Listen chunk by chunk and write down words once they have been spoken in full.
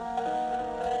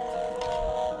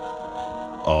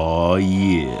Oh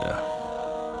yeah.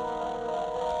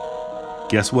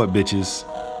 Guess what, bitches?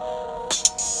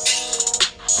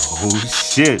 Oh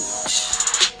shit.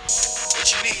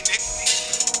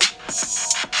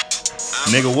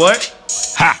 Nigga what?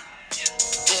 Ha!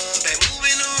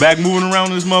 Back moving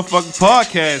around this motherfucking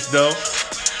podcast though.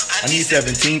 I need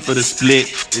 17 for the split.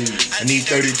 I need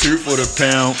 32 for the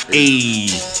pound. Ayy.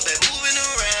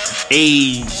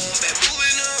 Ayy.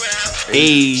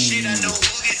 Ayy.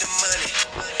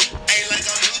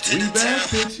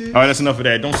 All right, that's enough of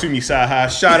that. Don't sue me, Side High.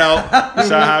 Shout out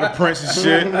to Prince and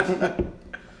shit.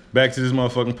 Back to this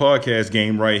motherfucking podcast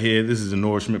game right here. This is a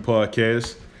Nourishment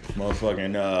podcast.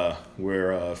 Motherfucking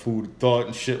where food thought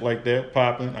and shit like that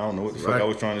popping. I don't know what the fuck I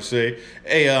was trying to say.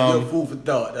 Hey, food for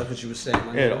thought. That's what you were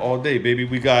saying. Yeah, all day, baby.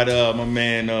 We got my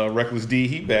man Reckless D.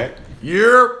 He back.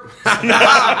 Yep. I'm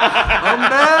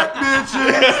back,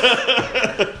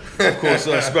 bitches. Of course,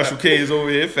 Special K is over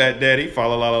here. Fat Daddy. Fa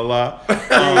la la la la.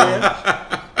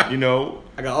 You know,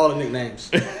 I got all the nicknames.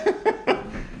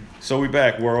 So we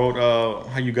back, world.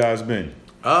 How you guys been?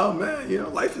 Oh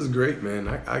man, life is great, man.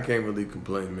 I can't really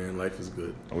complain, man. Life is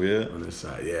good. Oh yeah, on this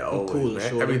side, yeah. Always, cooling, man.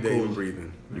 sure, Every day cooling. I'm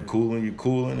breathing. You cooling?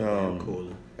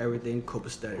 Cooling. Everything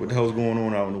copacetic. What the hell's going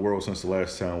on out in the world since the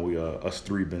last time we us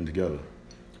three been together?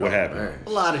 What happened? Man. A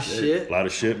lot of shit. A lot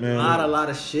of shit, man. A lot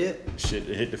of shit. Shit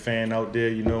that hit the fan out there,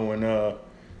 in the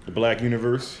Black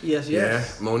universe. Yes. Yeah,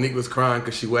 Monique was crying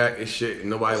because she whack and shit, and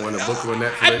nobody wanted to book her on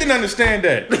Netflix. I didn't understand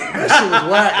that. That shit was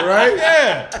whack, right?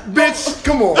 Yeah. Bitch,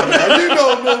 come on, man. You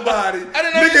know nobody.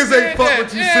 Niggas ain't fuck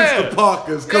with you since the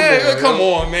Parkers. Come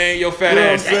on, man. Your fat You know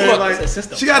ass. what I'm saying? Look, Like,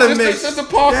 sister. she gotta make Sister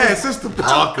Parker. Yeah, Sister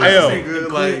Parker.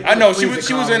 I know she was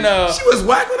in She was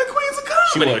whack on the Queens of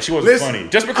Comedy. She wasn't funny.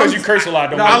 Just because you curse a lot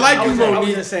don't I make like you,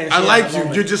 Monique. I like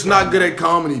you. You're just not good at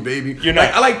comedy, baby. You're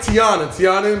not. I like Tiana.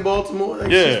 Tiana in Baltimore.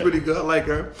 She's pretty good. I like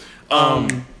her.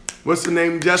 What's her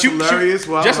name? Jess Hilarious.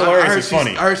 Well, Jess Hilarious is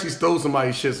funny. I heard she stole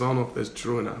somebody's shit, so I don't know if that's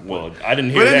true or not. Well, I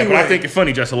didn't hear that, but I think it's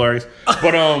funny, Jess Hilarious.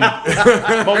 But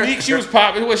Monique, she was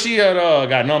popular. She had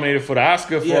got nominated for the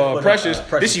Oscar for Precious.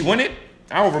 Did she win it?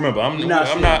 I don't remember. I'm not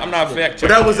fact checking. But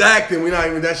that was acting. We're not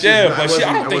even that shit. Yeah, but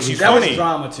I don't think she's funny. That was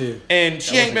drama too. And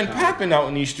she ain't been popping out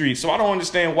in these streets, so I don't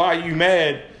understand why you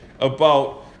mad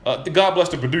about. God bless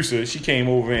the producer. She came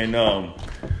over and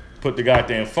put the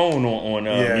goddamn phone on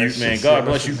mute, man. God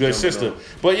bless you, good sister.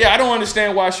 But yeah, I don't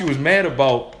understand why she was mad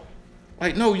about.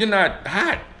 Like, no, you're not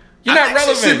hot. You're not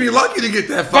relevant. She should be lucky to get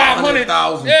that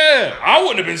 500,000. Yeah, I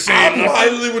wouldn't have been saying I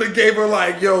probably would have gave her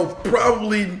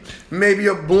probably maybe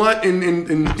a blunt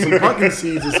and some pumpkin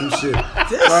seeds or some shit.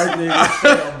 This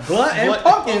nigga blunt and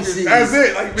pumpkin seeds. That's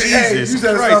it. Like, Jesus, you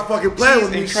gotta stop fucking playing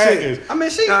with me. Shit. I mean,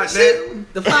 she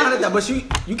the 500,000, but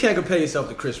you can't compare yourself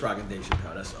to Chris Rock and Dave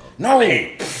Chappelle. That's all. No.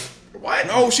 What?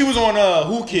 No, she was on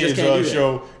Who Kids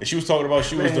show, and she was talking about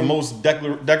she was the most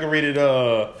decorated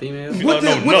female.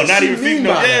 Not even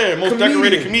female. Yeah, most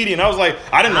decorated comedian. I was like,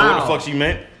 I didn't know what the fuck she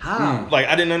meant. How? Like,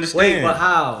 I didn't understand. Wait, but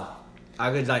how?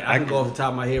 I can go off the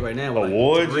top of my head right now.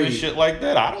 Awards and shit like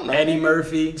that. I don't know. Eddie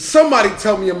Murphy. Somebody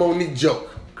tell me a Monique joke.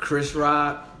 Chris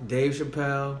Rock, Dave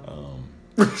Chappelle.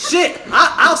 Shit,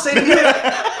 I'll say the name.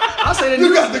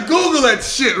 You got to Google that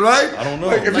shit, right? I don't know.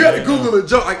 Like, if you had to Google a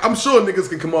joke, I'm sure niggas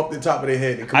can come off the top of their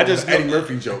head and come up with an Eddie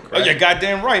Murphy joke. Right? Oh, yeah,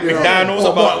 goddamn right. McDonald's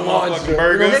about motherfucking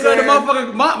burgers. Nigga, the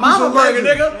motherfucking my burger,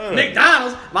 nigga.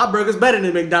 McDonald's, my burger's better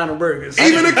than McDonald's burgers.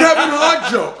 Even a Kevin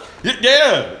Hart joke.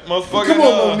 Yeah, motherfucker. Come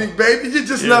on, Monique, baby. You're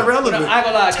just not relevant. I ain't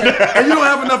gonna lie. And you don't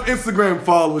have enough Instagram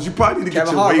followers. You probably need to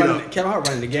get your weight up. Kevin Hart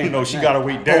running the game. No, she got her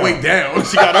weight down. Oh, weight down.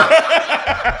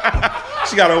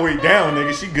 She got her weight down,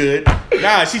 nigga. She good.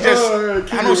 Nah, she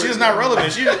just. I know she's not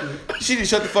relevant. She just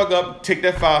shut the fuck up. Take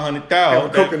that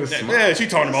 500,000. Yeah, she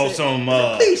talking about some.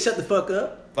 Please shut the fuck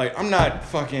up. Like, I'm not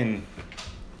fucking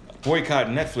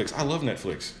boycotting Netflix. I love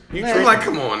Netflix. I'm like,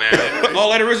 come on, man.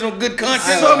 All that original good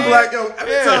content. Some black, every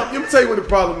time, let me tell you what the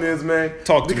problem is, man.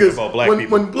 Talk to me about black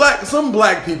people. When some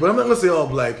black people, I'm not gonna say all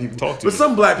black people, but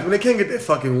some black people, they can't get that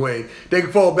fucking way. They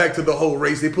can fall back to the whole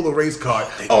race. They pull a race card.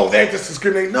 Oh, they're just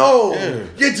discriminating. No,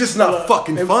 you're just not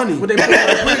fucking funny.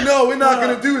 No, we're not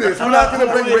gonna do this. We're not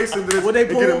gonna bring race into this and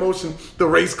get emotion. The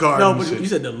race card. No, but you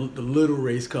said the little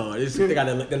race card. They got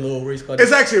that little race card.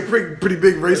 It's actually a pretty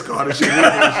big race card and shit.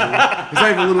 It's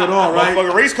not even little at all, right?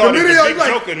 Motherfucking race car is the big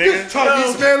like, joker, nigga. This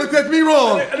Chinese man looked at me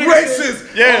wrong.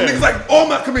 Racist. Yeah. Niggas like, oh, I'm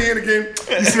not coming in again.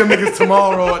 You see them niggas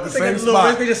tomorrow at the same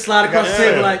spot. They just slide across the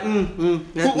table like,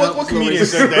 What comedian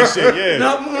said that shit?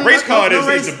 Yeah. Race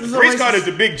car is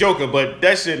the big joker, but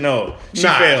that shit, no. She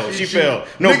failed. She failed.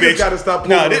 No, bitch. Gotta stop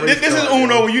this is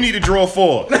Uno when you need to draw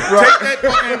 4. Take that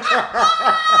fucking...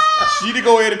 She need to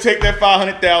go ahead and take that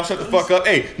 500,000. Shut the fuck up.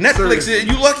 Hey, Netflix,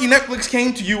 you lucky Netflix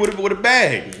came to you with a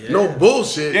bag. Yeah. No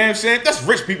bullshit. You know what I'm saying? That's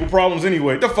rich people problems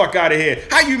anyway. Get the fuck out of here.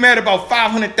 How you mad about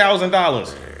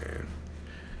 $500,000?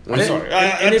 I'm sorry.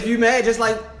 And if you mad, just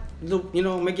like,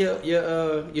 make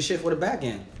your shit for the back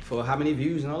end. For how many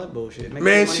views and all that bullshit.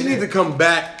 Man, she need to come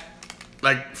back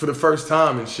like for the first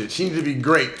time and shit. She need to be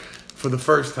great for the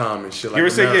first time and shit. Like you ever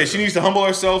say, she needs to humble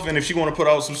herself, and if she want to put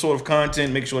out some sort of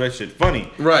content, make sure that shit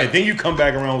funny. Right. And then you come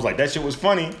back around and was like, that shit was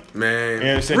funny. Man. You know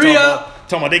what I'm saying?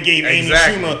 Talking about they gave Amy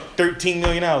Schumer $13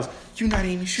 million. You not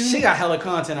Amy Schumer. She got hella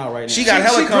content out right now. She got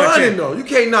hella content. Grinding, though. You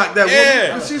can't knock that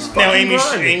woman. She's fucking now,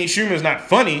 Amy Schumer's not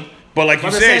funny. But like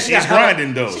you said, she's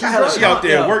grinding though. She out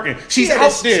there working. She's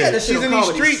out there. She's in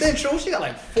these streets. Central. She got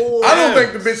like 4. I don't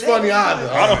think the bitch funny either.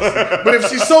 But if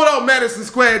she sold out Madison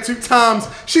Square 2 times,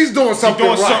 she's doing something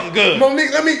right. Something good.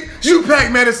 Monique, you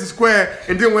pack Madison Square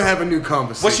and then we'll have a new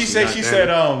conversation. What she said? She said,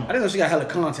 I didn't know she got hella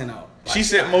content out. She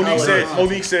said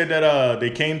Monique said that they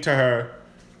came to her.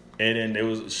 And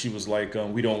then she was like,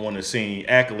 we don't want to see any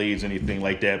accolades or anything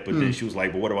like that. But then she was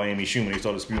like, but what about Amy Schumer? They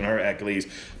started spewing her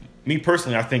accolades. Me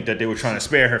personally, I think that they were trying to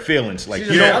spare her feelings. Like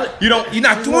you're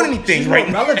not doing anything right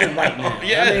now. Relevant right now.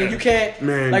 Yeah. I mean, you can't.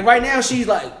 Man. Like right now, she's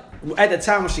like. At the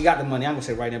time when she got the money, I'm gonna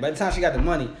say right now. But at the time she got the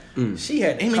money, she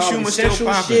had Amy Schumer still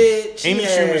popping. Amy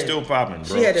Schumer still popping,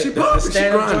 bro. She had the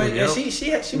stand-up joint.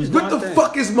 Yeah, she was. What the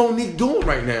fuck is Monique doing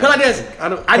right now? Like this,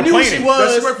 I knew she was.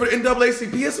 Does she work for the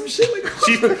NAACP or some shit?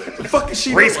 Like, the fuck is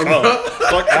she race doing?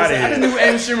 Fuck out of here. I didn't know who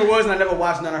Amy Schumer was, and I never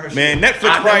watched none of her shit. Man,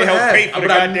 Netflix probably helped pay for the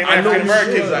goddamn African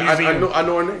Americans. I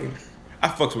know her name. I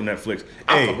fucks with Netflix.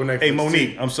 Hey,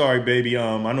 Monique, I'm sorry, baby.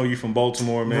 I know you from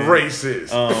Baltimore, man. Racist.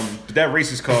 That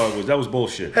racist card was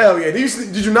bullshit. Hell yeah.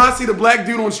 Did you not see the black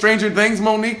dude on Stranger Things,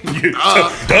 Monique?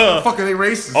 Duh. Fucking they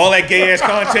racist. All that gay ass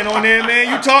content on there,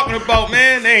 man. You talking about,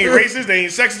 man? They ain't racist. They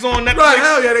ain't sexist on Netflix. Right,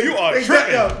 hell yeah. You are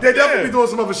tripping. They definitely be doing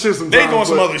some other shit sometimes. They doing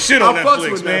some other shit on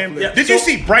Netflix, man. Netflix. Did you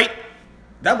see Bright?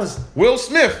 That was Will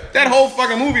Smith. That whole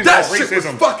fucking movie is about racism. That shit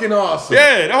was fucking awesome.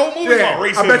 Yeah, the whole movie is about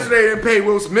racism. I bet you they didn't pay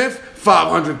Will Smith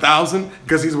 $500,000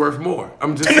 because he's worth more.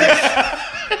 I'm just saying.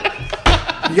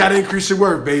 You gotta increase your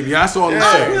worth, baby. That's all I'm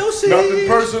saying. We'll see. Nothing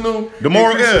personal. The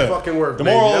moral, fucking worth, the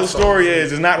moral of the story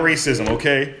is it's not racism,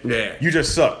 okay? Yeah. You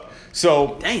just suck.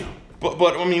 So damn.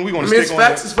 But I mean, we want to stick on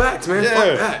facts is facts, man. Yeah.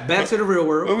 Fuck that. Back to the real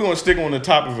world. We want to stick on the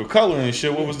topic of color and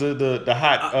shit. What was the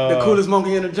hot? The coolest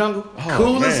monkey in the jungle.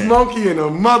 Coolest monkey in the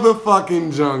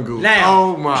motherfucking jungle. Now,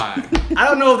 oh my! I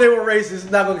don't know if they were racist.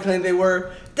 I'm not gonna claim they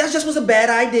were. That just was a bad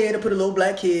idea to put a little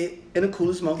black kid in the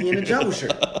coolest monkey in the jungle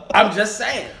shirt. I'm just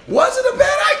saying. Was it a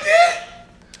bad idea?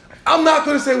 I'm not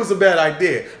gonna say it was a bad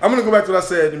idea. I'm gonna go back to what I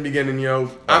said in the beginning,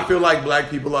 yo. I feel like black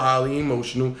people are highly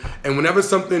emotional, and whenever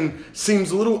something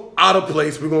seems a little out of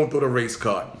place, we're gonna throw the race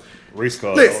card. Race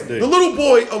card. Listen, the little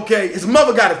boy, okay, his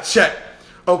mother got a check,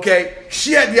 okay.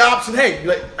 She had the option. Hey,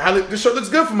 this shirt looks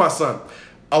good for my son.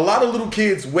 A lot of little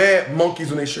kids wear monkeys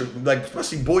on their shirt, like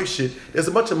especially boy shit. There's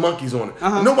a bunch of monkeys on it.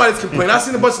 Nobody's complaining. I've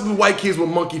seen a bunch of little white kids with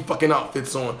monkey fucking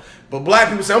outfits on. But black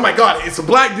people say, oh my God, it's a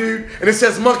black dude and it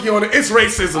says monkey on it. It's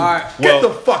racism. All right. Get the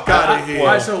fuck out of here. All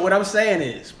right, so what I'm saying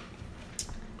is,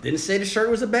 didn't say the shirt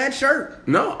was a bad shirt.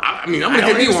 No, I mean, I'm going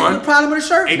to give you one. The problem with the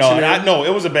shirt? No,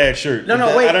 it was a bad shirt. No,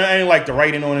 wait. I didn't like the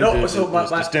writing on it,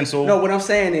 the stencil. No, what I'm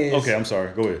saying is. Okay, I'm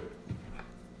sorry. Go ahead.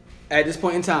 At this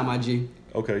point in time, my G.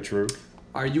 Okay, true.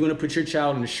 Are you gonna put your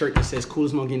child in a shirt that says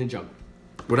 "coolest monkey in the jungle"?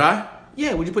 Would I?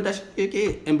 Yeah. Would you put that shit in your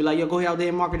kid and be like, "Yo, go out there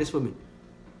and market this for me"?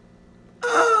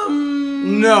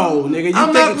 No, nigga.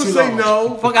 I'm not gonna say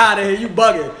no. Fuck out of here. You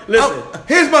bugging. Listen.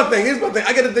 Here's my thing.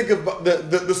 I gotta think of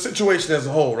the situation as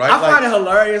a whole, right? I find it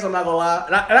hilarious. I'm not gonna lie.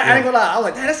 And I ain't gonna lie. I was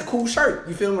like, "Damn, that's a cool shirt."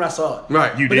 You feel me when I saw it?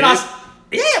 Right. You did.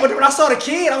 But when I saw the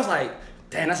kid, I was like,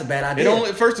 damn, that's a bad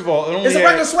idea. First of all, it's a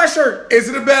regular sweatshirt. Is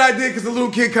it a bad idea because the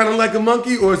little kid kind of like a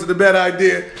monkey, or is it a bad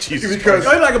idea because he's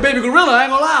like a baby gorilla? I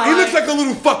ain't gonna lie. He looks like a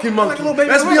little fucking monkey.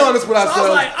 Let's be honest with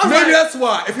ourselves. Maybe that's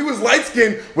why. If he was light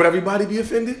skinned, would everybody be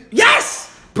offended?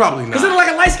 Yes. Probably not. Because it look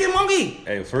like a light skinned monkey.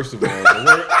 Hey, first of all,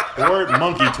 the word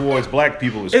monkey towards black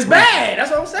people is bad. That's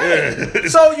what I'm saying. Yeah.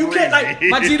 So you can't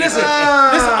my G. Listen.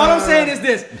 All I'm saying is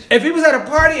this: if he was at a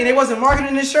party and they wasn't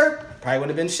marketing this shirt, probably would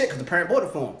have been shit because the parent bought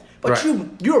it for him. But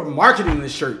you're marketing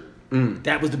this shirt.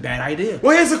 That was the bad idea.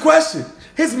 Well, here's the question.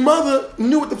 His mother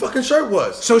knew what the fucking shirt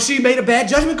was. So she made a bad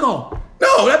judgment call.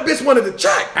 No, that bitch wanted to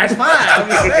check. That's fine. I'm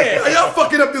just saying. Y'all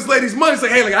fucking up this lady's money. It's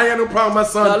like, hey, like, I ain't got no problem with my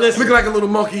son looking like a little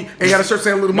monkey and got a shirt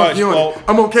saying little monkey on it.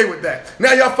 I'm okay with that.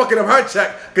 Now y'all fucking up her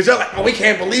check because y'all like, oh, we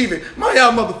can't believe it. Mind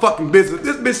y'all motherfucking business.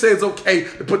 This bitch says it's okay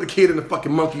to put the kid in the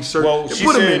fucking monkey shirt. Well, and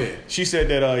put him in it. She said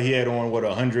that he had on,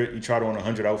 100, he tried on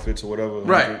 100 outfits or whatever.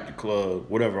 Right.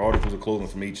 Whatever, articles of clothing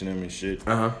from H&M and shit.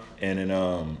 Uh-huh. And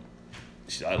then,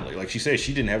 like she said,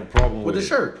 she didn't have a problem with the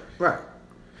shirt. Right.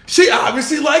 She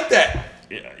obviously liked that.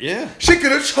 Yeah. She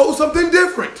could have chose something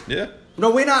different. Yeah.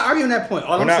 No, we're not arguing that point.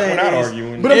 We're not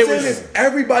arguing. But I'm saying is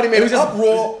everybody made an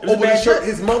uproar over the shirt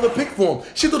his mother picked for him.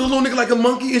 She thought the little nigga like a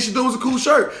monkey and she thought it was a cool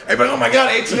shirt. Everybody, oh my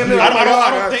God, H&M.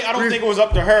 I don't think it was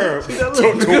up to her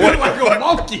to like a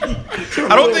monkey.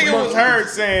 I don't think it was her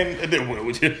saying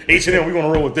H&M, we're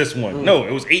gonna roll with this one. No,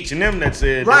 it was H&M that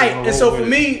said right. And so for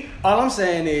me, all I'm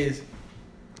saying is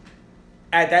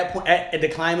at that point, at the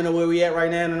climate of where we at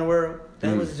right now in the world,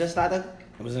 that was just not a.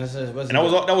 And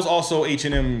that was also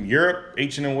H&M Europe,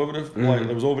 H&M whatever like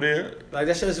that was over there. Like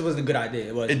that shit wasn't a good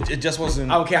idea. It just wasn't.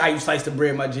 I don't care how you slice the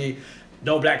bread, my G.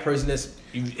 No black person that's.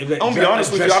 I'll be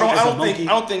honest with you. I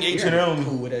don't think H&M.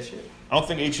 Cool with that shit. I don't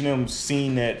think H&M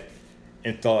seen that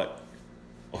and thought,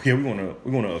 oh yeah,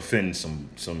 we're gonna offend some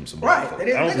right. They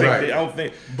didn't I don't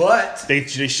think. But they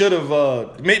should have.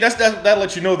 That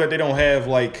lets you know that they don't have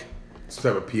like some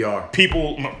type of PR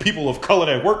people of color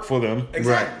that work for them.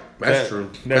 Exactly. Right. That's true.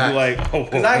 That'd be like,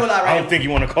 I don't think you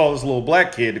want to call this little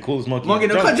black kid the coolest monkey in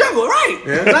the jungle, right?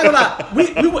 Yeah. I ain't gonna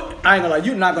lie. I ain't gonna lie.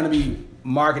 You're not gonna be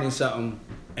marketing something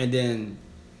and then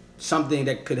something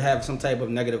that could have some type of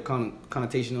negative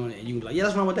connotation on it, and you can be like, yeah,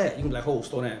 that's wrong with that. You can be like, hold,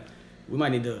 slow down. We might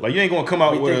need to like. You ain't gonna come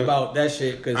out with about that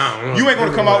shit because you ain't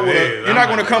gonna come out with. You're not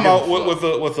gonna come out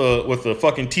with a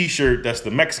fucking T-shirt that's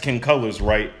the Mexican colors,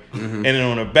 right? And then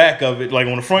on the back of it, like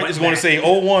on the front, it's gonna say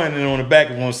 01, and on the back,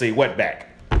 it's gonna say wetback.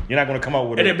 You're not gonna come out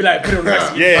with it. And it'd be like, put it on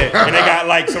Mexican. Yeah, and they got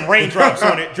like some raindrops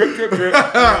on it. Drip, drip, drip.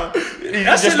 You're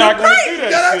just not gonna do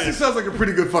that. That actually sounds like a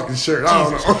pretty good fucking shirt. I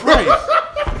don't know.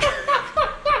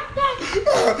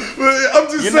 But I'm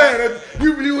just saying that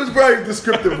you was very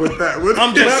descriptive with that.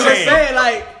 I'm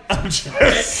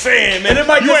just saying, man. And it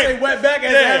might just say wetback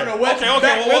as I don't know.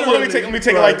 Okay. Well, let me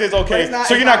take it like this. Okay,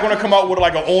 so you're not gonna come out with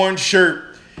like an orange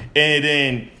shirt and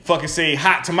then fucking say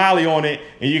hot tamale on it,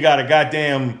 and you got a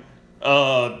goddamn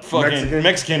fucking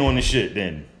Mexican on the shit.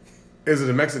 Then is it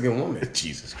a Mexican woman?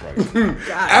 Jesus Christ.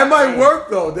 That might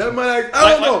work though. That might. I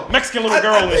don't know. Mexican little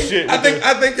girl and shit. I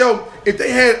think yo, if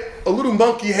they had a little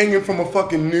monkey hanging from a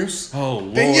fucking noose. Oh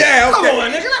Lord. Then yeah, okay. Come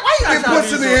on, nigga. Why you it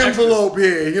puts in the envelope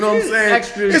here. You know what I'm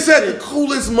saying? It said the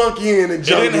coolest monkey in the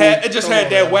jungle. It just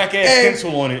had that whack ass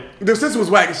stencil on it. The stencil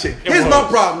was whack as shit. Here's my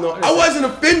problem though. I wasn't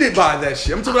offended by that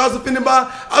shit. I'm telling you what I was offended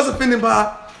by. I was offended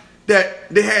by that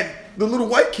they had the little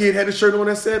white kid had a shirt on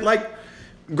that said like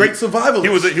great survivalist. He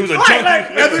was a jungle.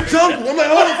 As a jungle. I'm like,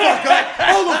 hold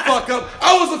the fuck up.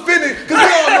 I was offended because we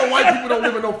all know white people don't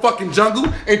live in no fucking jungle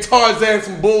and Tarzan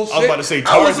some bullshit. I was about to say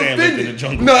Tarzan lived in the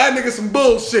jungle. No, that nigga some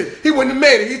bullshit. He wouldn't have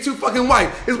made it. He too fucking white.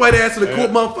 His white ass would have caught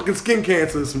motherfucking skin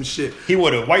cancer or some shit. He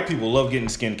would have. White people love getting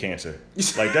skin cancer.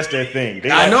 Like that's their thing.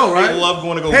 I know, right? They love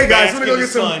going to go. Hey guys, let me go get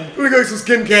some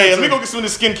skin cancer. Yeah, let me go get some of the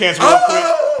skin cancer real quick.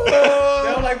 They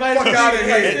don't like fuck out of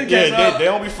here. Yeah, they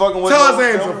don't be fucking with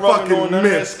Tarzan's a fucking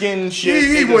myth. Skin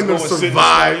shit. He wouldn't have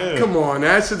survived. Come on,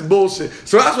 that shit's bullshit.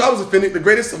 So that's what I was offended. The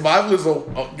greatest survival is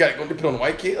got to go depend on the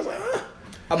white kid. I was like,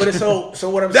 But so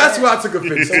what I'm that's saying, where I took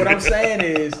offense. So what I'm saying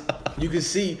is, you can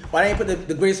see why they ain't put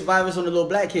the great survivors on the little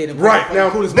black kid. And right now,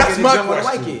 that's my question.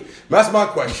 White kid. That's my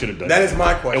question. Should have done that. Is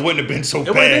my question. It wouldn't have been so bad.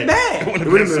 It wouldn't have been bad. It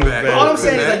wouldn't have been bad. All I'm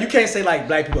saying is that you can't say like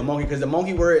black people are monkey because the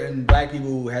monkey word and black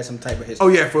people has some type of history. Oh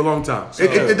yeah, for a long time. So,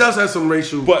 it does have some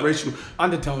racial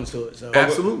undertones to it. So.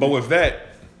 Absolutely. But with that,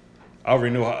 I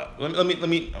already know how. Let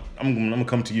me. I'm gonna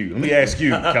come to you. Let me ask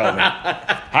you, Calvin.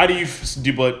 How do you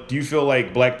feel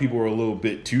like black people are a little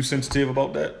bit too sensitive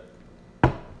about that?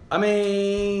 I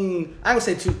mean, I would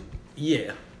say too.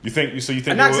 Yeah. You think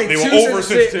they were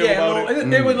oversensitive about it?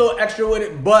 They were a little extra with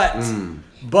it, but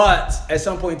at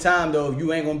some point in time though,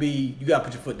 you ain't gonna be. You gotta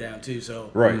put your foot down too. So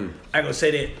right. I ain't gonna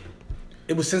say that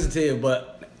it was sensitive,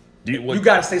 but. You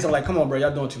gotta say something like, "Come on, bro,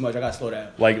 y'all doing too much. I gotta slow down."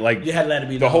 Like you had to let it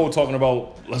be. The whole talking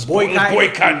about let's boycott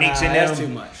H&M. That's too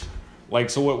much.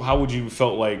 Like, so how would you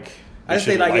felt like? I just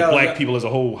say like black people as a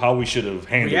whole, how we should have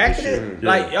handled reacted this shit? it.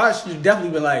 Like y'all should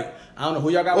definitely been like, I don't know who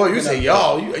y'all got. Oh, you say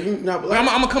y'all. You not black. I'm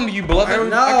gonna come to you, beloved.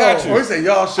 No. I got you. Oh, he said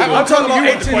y'all shit. I'm talking about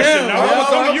you with the question. H&M. No, I'm gonna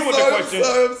come to you with the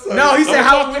question. No, he said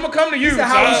how. I'm gonna come to you. He said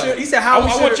how we should. He said how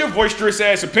we should. I want your boisterous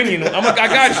ass opinion. I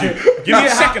got you. Give me a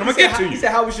second. I'm gonna get to you. He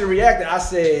said how we should react. I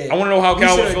said I want to know how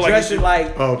Calvin feel like. It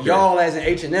like y'all as an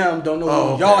H&M don't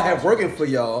know who y'all have working for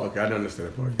y'all. Okay, I don't understand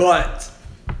that part. But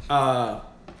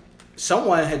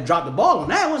someone had dropped the ball on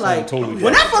that one. Like totally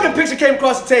when that fucking picture came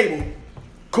across the table,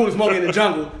 Cool as Monkey in the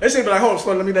Jungle. They should be like, hold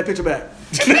on, let me get that picture back.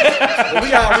 We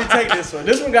gotta retake this one.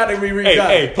 This one got to be redone.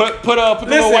 Hey, put the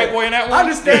little white boy in that one. I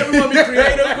understand we want to be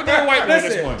creative. Put the little white boy in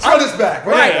this one. Show this back.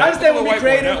 Right, Yeah, I understand we want to be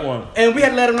creative. That one. And we had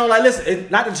to let them know, like, listen,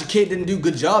 not that your kid didn't do a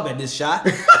good job at this shot,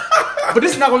 but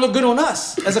this is not gonna look good on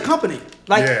us as a company.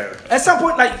 Like, at some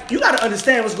point, like, you gotta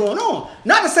understand what's going on.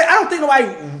 Not to say I don't think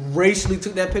nobody racially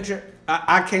took that picture.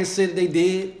 I can't say that they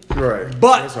did. Right.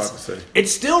 But that's hard to say.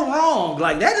 It's still wrong.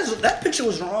 Like that picture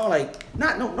was wrong. Like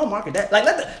no market that. Like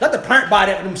let the parent buy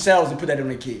that for themselves and put that on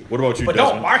their kid. What about you? But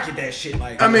Desmond? don't market that shit.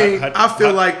 Like I mean, I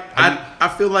feel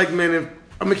like man, if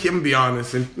I'm gonna be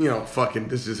honest and fucking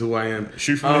this is who I am.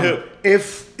 Shoot from the hip.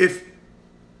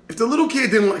 If the little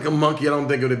kid didn't like a monkey, I don't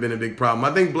think it would have been a big problem.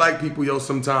 I think black people,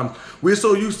 sometimes we're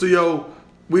so used to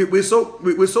we're so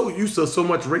used to so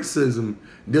much racism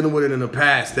dealing with it in the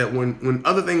past that when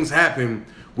other things happen,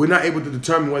 we're not able to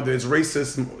determine whether it's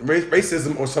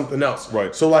racism or something else.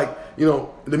 Right. So like,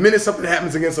 the minute something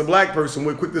happens against a black person,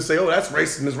 we're quick to say, oh, that's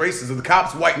racism, it's racist. If the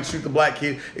cop's white and shoot the black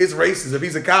kid, it's racist. If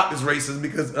he's a cop, it's racist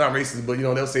because, not racist, but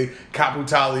they'll say cop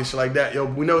brutality and shit like that.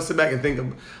 We never sit back and think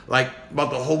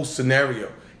about the whole scenario.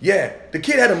 Yeah, the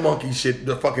kid had a monkey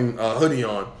the fucking hoodie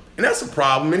on. And that's a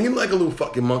problem, and he looked like a little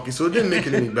fucking monkey, so it didn't make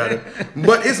it any better.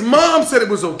 But his mom said it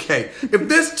was okay. If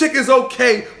this chick is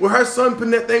okay with her son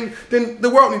putting that thing, then the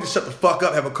world needs to shut the fuck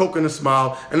up, have a coke and a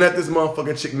smile, and let this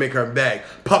motherfucking chick make her bag.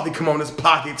 Puffy come on his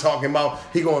pocket talking about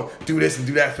he gonna do this and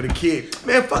do that for the kid.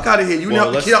 Man, fuck out of here. You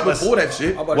helped the kid out before that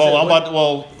shit.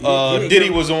 Diddy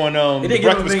was on The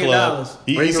Breakfast Club.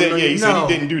 He said he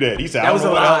didn't do that. He said, I don't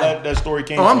know where that story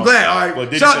came from. Oh, I'm glad. All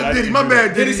right. Shout out to Diddy. My bad,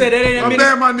 Diddy. Diddy said that ain't that many.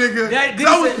 I'm bad, my nigga.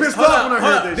 I was pissed off when I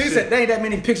heard that shit. Diddy said there ain't that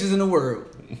many pictures in the world.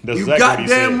 That's you exactly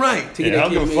goddamn right. I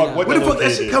don't give a fuck what where the fuck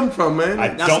that shit come from, man?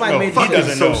 I don't know. He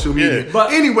doesn't know. Social media.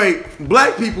 But anyway,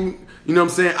 black people, you know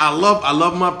what I'm saying? I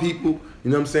love my people.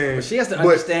 You know what I'm saying? But she has to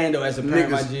understand though, as a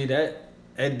parent, my G,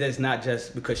 that's not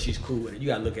just because she's cool with it. You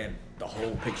gotta look at the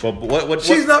whole picture. But what?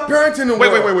 She's not parenting the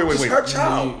world. Wait. It's her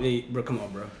child. Bro, come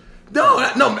on, bro. No,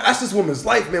 that's this woman's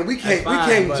life, man. We can't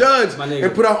judge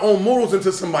and put our own morals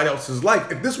into somebody else's life.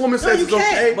 If this woman says it's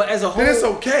okay, but as a whole, then it's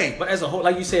okay. But as a whole,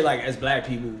 like you say, like as black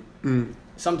people,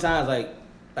 sometimes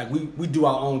like we do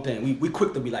our own thing. We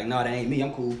quick to be like, nah, that ain't me.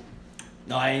 I'm cool.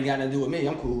 No, I ain't got nothing to do with me.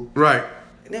 I'm cool. Right.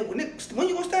 And then when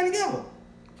you gonna stand together?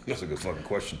 That's a good fucking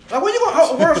question. Like when you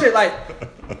gonna work shit? Like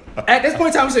at this point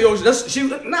in time, we say, yo,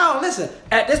 listen.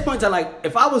 At this point in time, like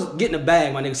if I was getting a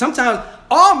bag, my nigga, sometimes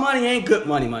all money ain't good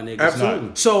money, my nigga.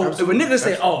 Absolutely. So if a nigga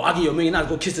say, oh, I'll give you $1 million,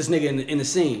 go kiss this nigga in the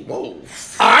scene. Whoa. All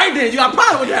right, then you got a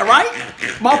problem with that,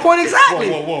 right? My point exactly.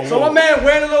 Whoa. So my man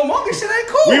wearing a little monkey shit ain't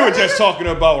cool. We were just talking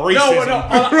about racism.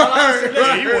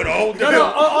 No.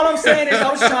 All I'm saying is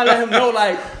I was trying to let him know,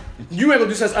 like, you ain't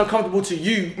gonna do something uncomfortable to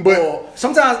you. But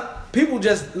sometimes people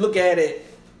just look at it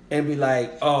and be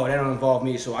like, oh, that don't involve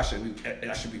me, so I should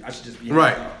just be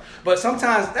right. But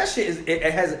sometimes that shit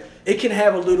it can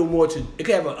have a little more to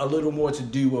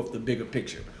do with the bigger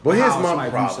picture. Well, here's my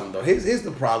problem though. Here's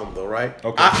the problem though, right?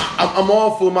 Okay. I'm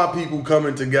all for my people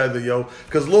coming together, yo,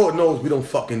 because Lord knows we don't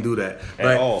fucking do that,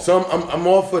 right? All. So I'm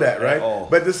all for that, right?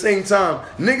 But at the same time,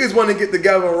 niggas want to get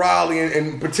together in Raleigh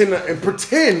and pretend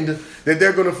that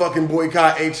they're gonna fucking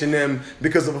boycott H&M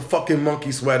because of a fucking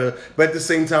monkey sweater, but at the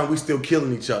same time we still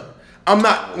killing each other. I'm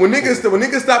not when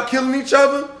niggas stop killing each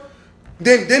other.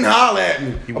 Then holler at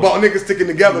me about niggas sticking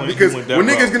together because when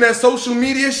niggas get that social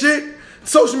media shit,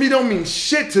 social media don't mean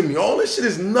shit to me. All this shit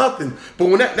is nothing. But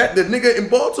when that the nigga in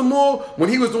Baltimore, when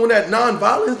he was doing that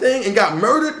non-violent thing and got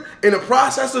murdered in the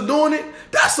process of doing it,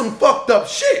 that's some fucked up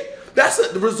shit. That's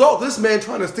the result of this man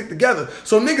trying to stick together.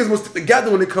 So niggas must stick together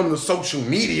when it comes to social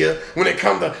media, when it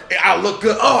comes to, I look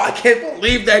good. Oh, I can't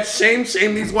believe that. Shame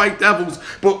these white devils.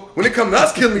 But when it comes to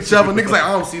us killing each other, niggas like,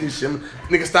 I don't see this shit.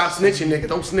 Nigga, stop snitching, nigga.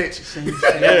 Don't snitch.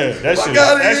 Yeah, that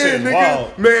shit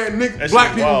wild. Man, nigga,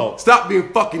 black people, stop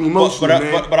being fucking emotional,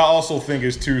 man. But I also think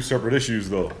it's two separate issues,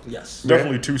 though. Yes.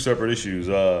 Definitely two separate issues.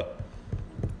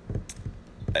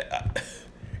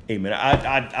 Hey man,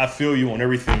 I feel you on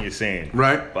everything you're saying.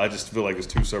 Right. But I just feel like it's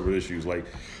two separate issues. Like,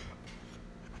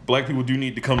 black people do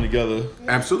need to come together.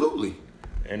 Absolutely.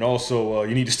 And also,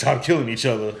 you need to stop killing each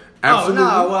other. Absolutely. Oh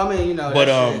no, well I mean But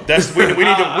that's we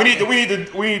need to.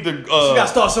 you gotta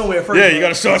start somewhere first. Yeah, you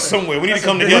gotta start somewhere. We need to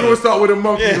come We're together. gonna start with a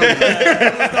monkey.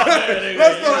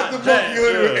 Let's start with the monkey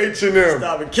hoodie with H&M.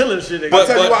 Stop killing shit. I'll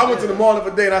tell you what, I went to the mall the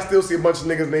other day and I still see a bunch of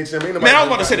niggas in H&M. Man, I was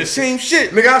about to say the same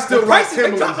shit. Nigga, I still rock Prices, they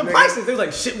Timberlands, dropped the nigga. prices. They was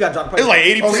like, shit, we gotta drop the It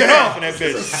prices. was like 80% off in that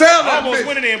bitch. Sell that I almost bitch.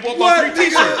 went in there and bought What, about 3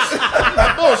 t-shirts.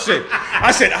 Like, bullshit.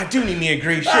 I said, I do need me a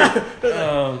gray shirt.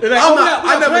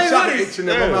 I never shopped at H&M.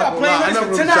 I'm not gonna lie. I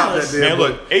never really shopped at there. Man,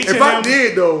 look, If I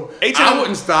did though, I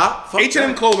wouldn't stop. Fuck H&M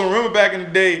that. clothing. Remember back in the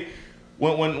day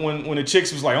when the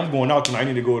chicks was like, I'm going out tonight. I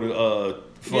need to go to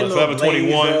Forever 21.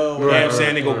 You know what I'm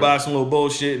saying? They go buy some little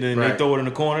bullshit and then they throw it in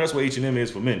the corner. That's what H&M is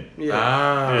for men.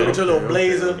 Yeah. Go get your little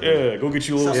blazer. Yeah, go get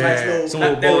you a little Some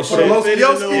little bullshit.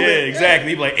 Yeah, exactly.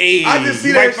 He be like, hey, I just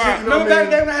see that shit. Remember back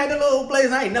then when I had the little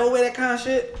blazer? I ain't never wear that kind of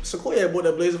shit. Sequoia bought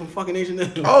that blazer from fucking H&M.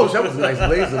 Oh, that was a nice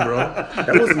blazer, bro.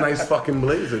 That was a nice fucking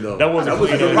blazer, though. That was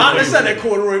that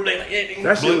corduroy blazer.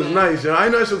 That shit was nice, yo. I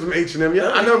know that shit was from H&M. Yeah,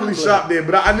 I never really shopped there,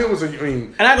 but I knew it was And I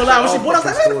ain't gonna lie, when she bought, I was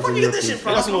like, where the fuck you get this shit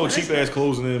from? That's a little cheap ass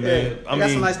clothes in there, man. I mean,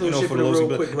 some nice little shit for for the those real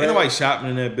but quick ain't grab. nobody shopping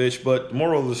in that bitch. But the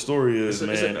moral of the story is,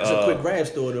 It's a quick grab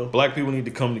store though. Black people need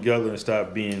to come together and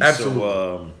stop being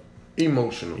so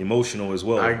emotional as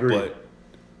well. I agree.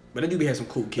 But they do be having some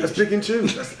cool kids. Let's pick and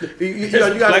choose.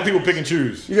 Black people pick and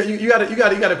choose. You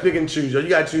gotta pick and choose. Yo. You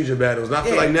gotta choose your battles. And I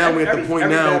feel like now we're at the point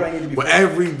now where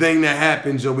everything that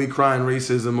happens, yo, we crying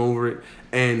racism over it.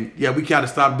 And yeah, we gotta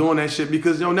stop doing that shit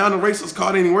because now the racist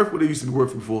card ain't worth what it used to be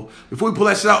worth before. Before we pull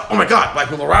that shit out, oh my god, black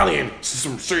people are rallying. This is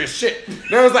some serious shit.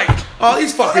 Now it's like, oh,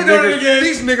 these fucking niggas,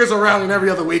 these niggas are rallying every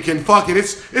other weekend. Fuck it,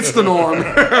 it's the norm.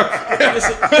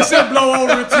 It's a blow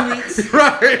over in 2 weeks.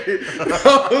 Right.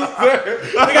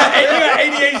 They got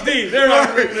ADHD. They're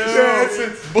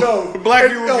like, Black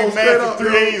people be mad for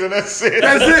 3 days and that's it.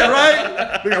 That's it,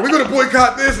 right? We're gonna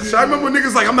boycott this and shit. I remember when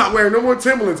niggas like, I'm not wearing no more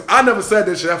Timberlands. I never said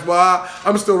that shit, FYI.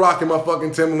 I'm still rocking my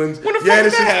fucking Timberlands. When the fuck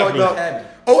this did that shit's fucked happen?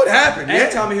 up. Oh, it happened. And Yeah.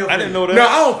 Tommy Hill. I didn't know that. No,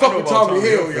 I don't fuck with about Tommy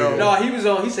Hill, yo. No, he was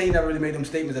on. He said he never really made them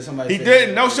statements that somebody. He said.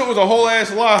 didn't. No shit was a whole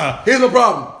ass lie. Here's the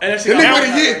problem. And that The shit nigga got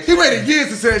waited he waited years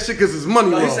to say that shit because his money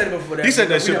No, wrong. he said it before that. He said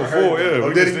that shit before. Yeah.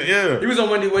 Oh, did he? Yeah. He was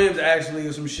on Wendy Williams actually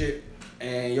or some shit.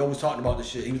 And yo was talking about the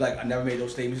shit. He was like, I never made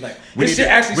those statements. He's like, We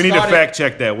need to fact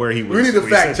check that where he was. We need to where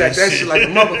he fact said check that shit like a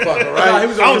motherfucker, right? No, he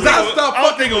was on- I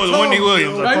don't think it was Wendy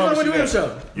Williams. No, he was on the Wendy Williams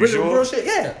show. You sure? Real shit,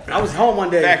 yeah. I was home one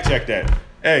day. Fact check that.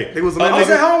 Hey, They was I was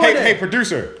at home one day. hey,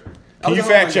 producer. Can was you at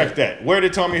home fact one check that? Where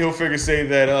did Tommy Hilfiger say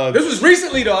that? This was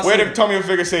recently though. Where did Tommy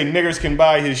Hilfiger say niggers can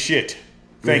buy his shit?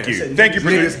 Thank you, Said Niggas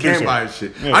producer. can't buy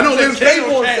shit. Yeah. I know Liz Ken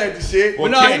Claiborne Ken. said the shit.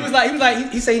 Well, But no, Ken.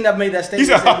 he said he never made that He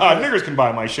statement. said, niggas can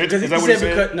buy my shit. Is that what he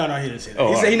said? Because, no, he didn't say that. Oh,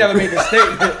 he said he never made the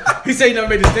statement. He said he never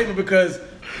made the statement because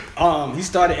he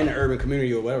started in the urban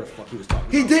community or whatever the fuck he was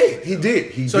talking about. He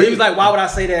did. So he was like, why would I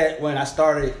say that when I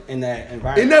started in that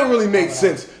environment? It never really made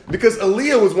sense because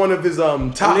Aaliyah was one of his top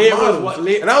models.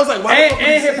 And I was like, why the fuck would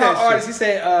he say hip hop that artists, shit? he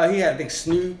said he had I think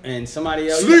Snoop and somebody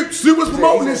else. Snoop was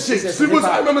promoting he this said- shit. he said Snoop was,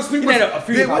 hip-hop. I remember Snoop He was had a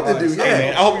few did what hip-hop to do. artists. Hey,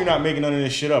 man, Yeah. I hope you're not making none of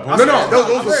this shit up. No,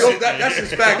 that's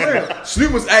just fact.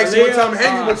 Snoop was actually one time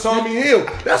hanging with Tommy Hill.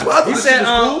 That's why I thought He this shit said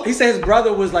was cool. he said his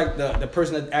brother was like the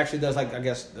person that actually does like I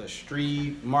guess the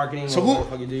street marketing. So or who? whatever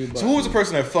the fuck you do, but So who was the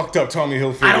person that fucked up Tommy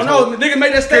Hilfiger? I don't know. The nigga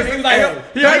made that statement. He was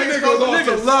like, That nigga lost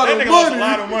a lot That of nigga lost a money.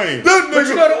 lot of money. That But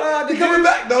you know nigga, he coming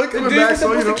back though. He The coming dude, back. So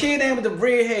what's you the know. kid name with the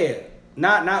red hair?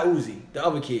 Not Uzi, the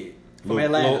other kid from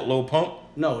Atlanta. Low Pump?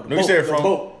 No, the No, boat, you said the from-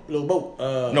 boat. Little boat.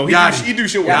 No, Yachty. he do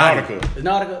shit with Yachty. Nautica. Is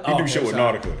Nautica? He do shit with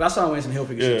Nautica. But I saw him wearing some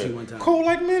Hilfiger shit too one time. Cold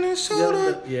like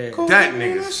Minnesota. Yeah. Cold That like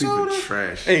nigga's super Minnesota.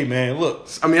 trash. Hey man, look.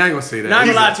 I mean, I ain't gonna say that. Not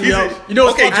gonna lie to you, yo. You know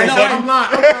what's Okay, fucking Joe funny?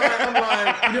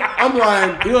 I'm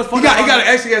lying. You know what's He fucking got funny?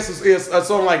 actually has a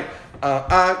song like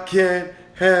I can't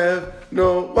have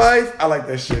no wife. I like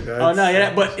that shit. Oh no,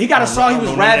 yeah, but he got a song he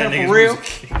was rapping for real.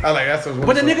 I like that song.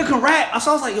 But the nigga can rap. I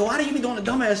was like, yo, why do you be doing the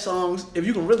dumbass songs if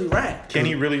you can really rap? Can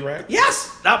he really rap?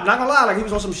 Yes, not gonna lie. Like he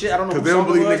was on some shit. I don't know. 'Cause Who they don't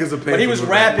song it believe was, niggas are paying but he for was good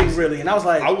rapping rappers. really, and I was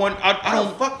like, I how the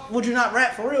don't. fuck would you not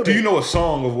rap for real? Do then? you know a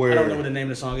song of I don't know what where the name of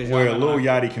the song is. Where y'all. Lil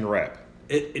Yachty can rap?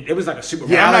 It was like a super.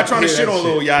 Yeah, I'm I not like trying to hear shit that on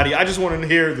Lil shit. Yachty. I just want to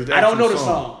hear the. I don't know the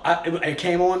actual song. It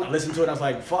came on. I listened to it. I was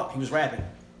like, fuck, he was rapping.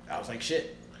 I was like,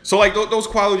 shit. So like those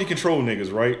quality control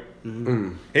niggas, right?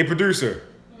 Mm-hmm. Hey producer,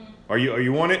 are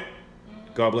you on it?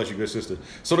 God bless you, good sister.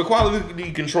 So the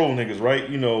quality control niggas, right?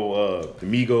 You know, the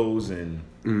Migos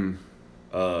and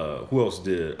Who else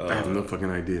did? I have no fucking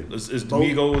idea. It's the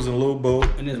Migos and Lil Boat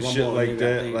and shit like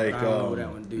that. Like, I don't know who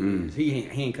that one dude is. He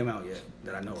ain't come out yet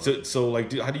that I know of. So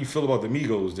like, how do you feel about the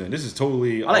Migos then? This is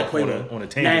totally I like Quavo on a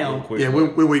tangent. now. Yeah,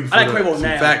 we're waiting for some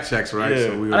fact checks, right? Yeah.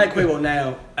 So I like Quavo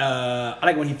now. I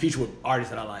like when he featured with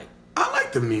artists that I like. I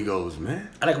like the Migos, man.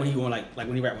 I like when he going like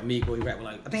when he rap with Migos, he rap with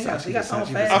like I think he got song with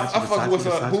Fab. I fuck with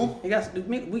who? He got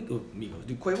Migos.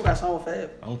 Dude, Quavo got song with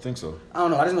Fab. I don't think so. I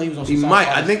don't know. I just know he was on some He song might.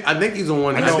 with I think he's on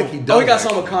one. I think he does. Oh, he got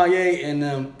song with Kanye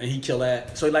and he killed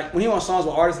that. So like when he on songs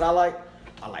with artists that I like him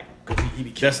because he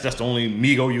be killing. That's the only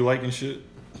Migo you like and shit.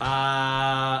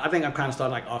 I think I'm kind of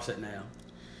starting like Offset now,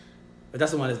 but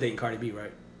that's the one that's dating Cardi B,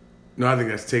 right? No, I think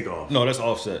that's Takeoff. No, that's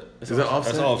Offset. Is that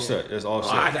Offset? That's Offset. That's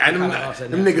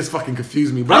Offset. Them niggas fucking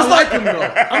confuse me. But I like him though.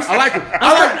 I like him.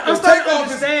 I'm starting to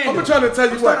understand. I'm trying to tell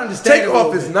you what.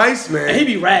 Takeoff is nice, man. And he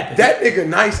be rapping. That nigga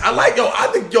nice. I like I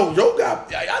think yo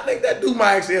got. I think that dude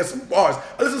might actually have some bars.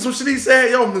 I listen to some shit he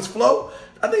said. Yo, this flow.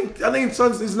 I think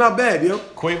Sons is not bad, yo.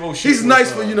 Quavo shit. He's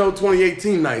nice for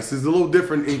 2018. Nice. It's a little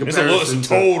different in comparison. It's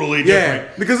totally different.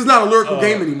 Yeah, because it's not a lyrical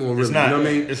game anymore. Really, it's not. You know what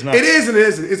I mean? It's not. It is and it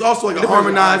isn't. It's also like a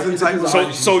harmonizing type of.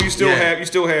 So you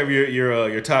still have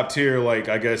your top tier, like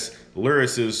I guess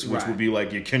lyricists, which would be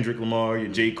like your Kendrick Lamar, your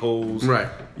J. Cole's, right?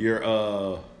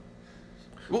 Your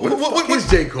what is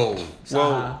J. Cole?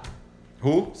 Well,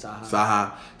 who?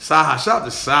 Saha. Shout out to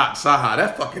Saha.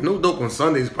 That fucking No Dope on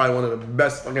Sunday is probably one of the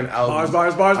best fucking albums.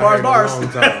 Bars.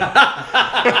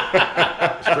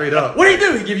 Straight up. What do you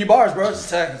do? He give you bars, bro. Just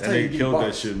that nigga killed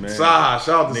that shit, man. Saha.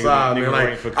 Shout out to Saha, man.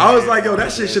 Like, I was like, yo,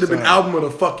 that shit should have been album of the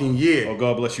fucking year. Oh,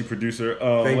 God bless you, producer.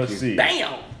 Let's see.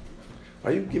 Damn.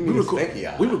 Why you giving me this stanky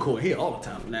eye? We record here all the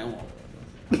time from now on.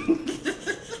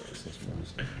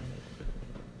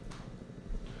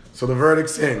 So the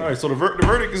verdict's in. All right, so the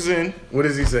verdict is in. What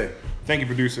does he say? Thank you,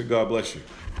 producer. God bless you.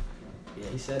 Yeah,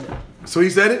 he said it. So he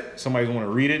said it? Somebody's want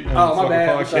to read it? Oh, my bad.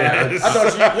 I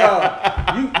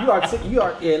thought you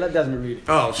are. Yeah, let Desmond read it.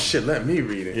 Oh, shit, let me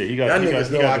read it. Yeah, he got Y'all he niggas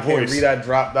got, know he got I can't read. I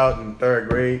dropped out in 3rd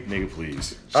grade. Nigga,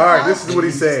 please. All right, this is what he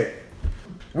said.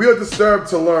 We are disturbed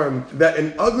to learn that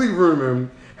an ugly rumor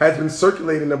has been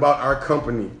circulating about our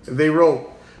company. They wrote,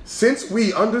 since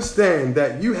we understand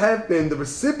that you have been the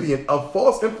recipient of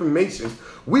false information,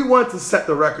 we want to set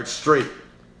the record straight.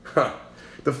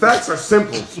 The facts are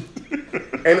simple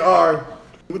and are,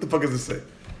 what the fuck does it say?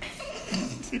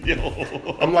 Yo.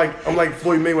 I'm like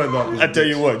Floyd Mayweather. I tell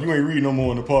you what, you ain't reading no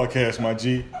more on the podcast, my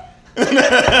G.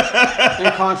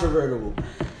 Incontrovertible.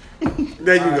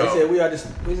 There you go.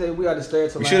 We said we are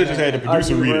disturbed to learn. We should have just had the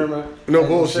producer read it. No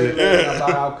bullshit.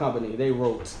 About our company, they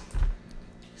wrote.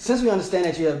 Since we understand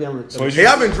that you have been... Hey,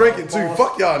 I've been drinking too.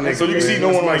 Fuck y'all niggas. So you can see no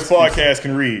one on this podcast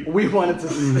can read. We wanted to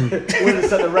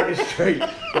set the record straight.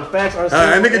 The facts are...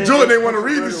 And nigga Jordan didn't want to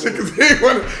read this shit because he didn't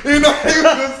want to... You know, he was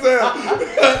just saying...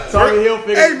 Tommy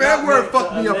Hilfiger... Hey, man, word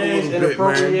fucked me up a little bit,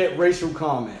 inappropriate racial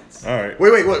comments. All right.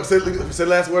 Wait, what? Say the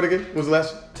last word again? What was the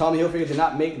last? Tommy Hilfiger did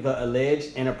not make the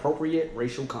alleged inappropriate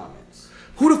racial comments.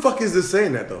 Who the fuck is this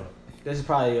saying that, though? This is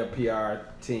probably a PR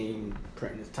team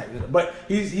printing this type of... But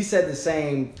he said the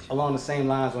same... Along the same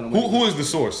lines when... Who is the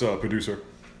source, producer?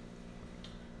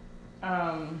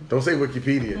 Don't say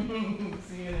Wikipedia.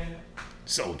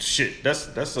 So shit, that's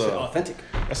authentic.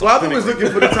 That's well, I was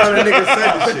looking for the time that nigga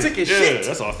said this authentic shit. as shit. Yeah,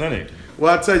 that's authentic.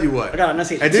 Well, I'll tell you what. I gotta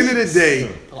enunciate. At the end of the day,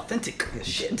 authentic as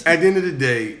shit. At the end of the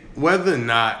day, whether or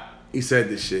not he said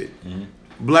this shit,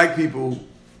 black people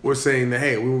were saying that,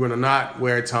 hey, we were gonna not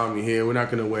wear Tommy here. We're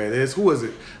not gonna wear this. Who was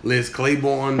it? Liz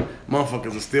Claiborne.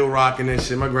 Motherfuckers are still rocking that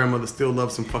shit. My grandmother still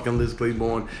loves some fucking Liz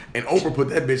Claiborne. And Oprah put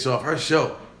that bitch off her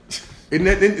show. And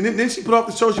then she put off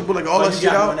the show. She put like all that shit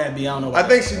out. I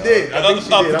think she did.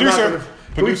 Producer,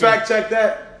 can we fact check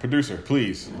that? Producer,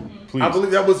 please. I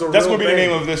believe that was a real That's going to be the thing.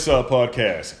 name of this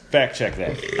podcast. Fact check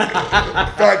that.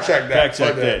 Fact check that. Fact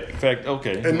check that. Fact,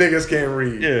 okay. And niggas can't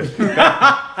read. Yeah.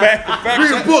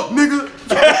 Read a book, nigga.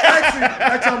 Actually,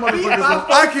 I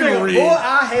can read. Boy,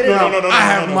 I hate it. No, I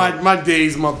have my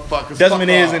days, motherfuckers. Desmond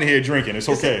is in here drinking. It's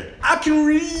okay. I can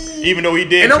read. Even though he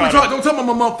did. And don't tell me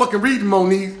my motherfucking reading,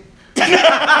 Monique.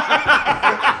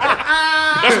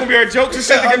 That's gonna be our jokes and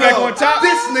shit to get back on top.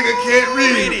 This nigga can't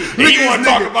read. He want to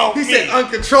talk about He me. said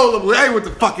uncontrollable. That ain't what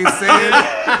the fuck he's saying.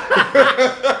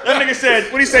 That nigga said,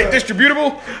 what did he say,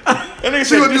 distributable? That nigga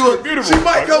said distributable. She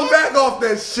might come back off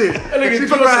that shit.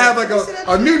 She's gonna have like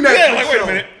a new Netflix Yeah, like, wait show. a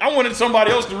minute. I wanted somebody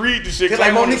else to read the shit because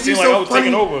Like, I wanted to Monique, seem you like I so was funny.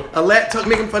 taking over. A laptop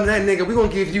making fun of that nigga. We're gonna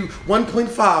give you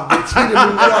 1.5, bitch.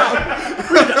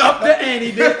 Up the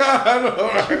ante,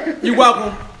 bitch. You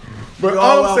welcome. But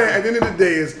all I'm saying, at the end of the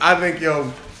day, is I think,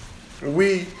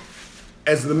 we,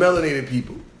 as the melanated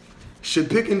people, should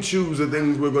pick and choose the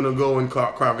things we're gonna go and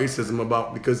cry racism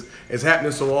about because it's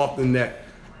happening so often that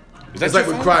it's like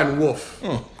we're crying wolf.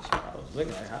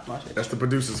 That's the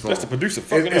producer's fault. That's the producer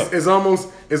fucking up.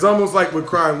 It's almost like we're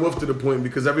crying wolf to the point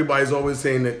because everybody's always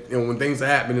saying that when things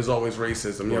happen, there's always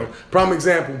racism. You know, prime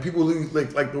example: people who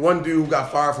like the one dude who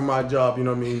got fired from my job. You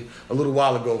know what I mean? A little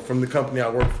while ago from the company I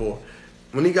work for.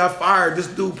 When he got fired, this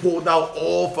dude pulled out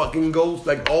all fucking ghosts,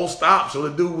 like all stops. So the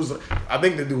dude was, I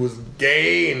think the dude was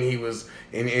gay, and he was,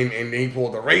 and he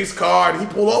pulled the race card. He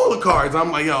pulled all the cards.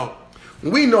 I'm like, yo.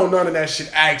 We know none of that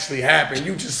shit actually happened.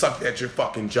 You just sucked at your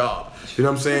fucking job. You know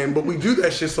what I'm saying? But we do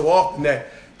that shit so often that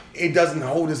it doesn't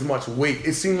hold as much weight.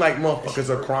 It seemed like motherfuckers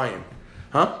are crying.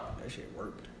 Huh? That shit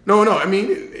worked. No. I mean,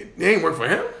 it ain't work for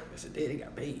him. Yes, it did. He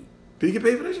got paid. Did he get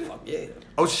paid for that shit? Fuck yeah.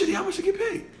 Oh, shit. How much did he get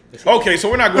paid? Okay, so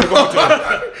we're not going to go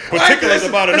into particulars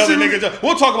about another nigga.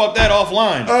 We'll talk about that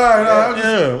offline. All right,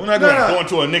 we're not going to go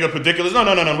into a nigga particulars. No.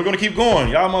 We're going to keep going.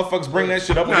 Y'all motherfuckers bring that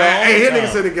shit up. Hey, his nigga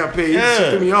said he got paid. He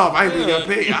threw me off. I ain't really got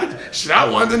paid. I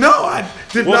wanted to know. I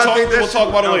did not think that. We'll talk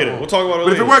about it later. But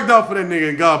if it worked out for that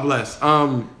nigga, God bless.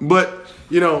 But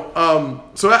you know,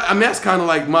 so I mean that's kind of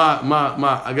like my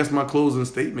I guess my closing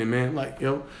statement, man. Like, you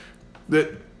know,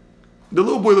 that. The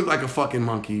little boy looked like a fucking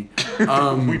monkey.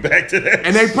 We back to that.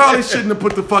 And they probably shouldn't have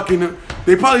put They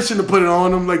probably shouldn't have put it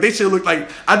on him. Like they should have looked like.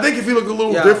 I think if he looked a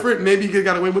little different, maybe he could have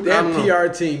got away with that. That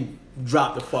PR team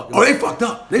dropped the fuck. Oh, they fucked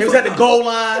up. They was at the goal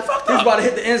line. They fucked up. He was about to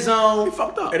hit the end zone. They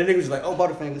fucked up. And the nigga was like, "Oh,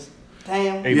 Butterfingers."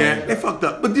 Damn. Yeah, they fucked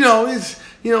up. But you know, it's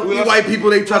we white people.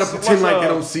 They try to pretend like they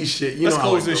don't see shit. Let's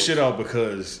close this shit out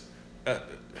because.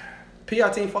 PR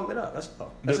team fucked it up. That's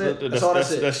all. That's all.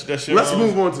 That's your, let's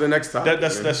move on to the next topic.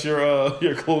 That's your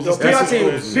closing. PR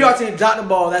team dropped the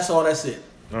ball. That's all. That's it.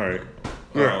 All right.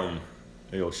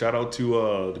 Yo, shout out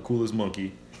to the coolest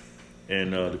monkey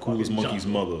and the coolest monkey's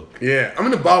mother. Yeah, I'm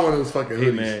gonna buy one of those fucking hoodies.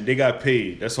 Hey man, they got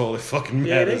paid. That's all that fucking matters.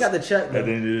 Yeah, they got the check. At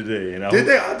the end of the day, and did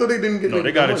they? I thought they didn't get. No,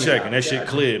 they got a check, and that shit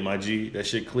cleared, my G. That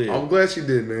shit cleared. I'm glad she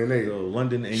did, man.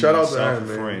 London, England, shout out to South her,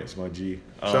 man. France, my G.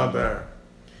 Shout out to her.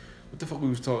 What the fuck we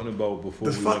was talking about before?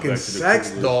 The fucking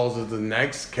sex dolls is the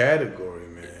next category,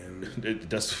 man. Isn't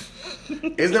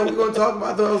that what we're gonna talk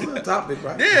about? I thought it was a topic,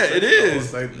 right? Yeah, it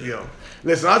is. Like,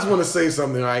 listen, I just want to say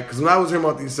something, all right? Because when I was hearing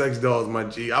about these sex dolls, my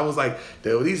G, I was like,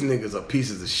 dude, these niggas are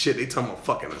pieces of shit. They talking about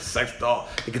fucking a sex doll.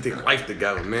 They get their life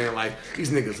together, man. Like, these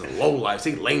niggas are low life.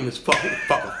 They lame as fuck.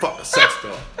 Fuck a sex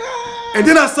doll. And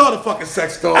then I saw the fucking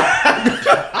sex doll.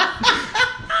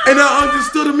 And I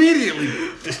understood immediately.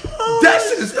 That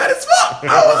shit is fat as fuck.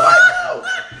 I was like, yo.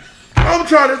 I'm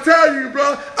trying to tell you,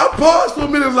 bro. I paused for a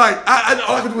minute, like,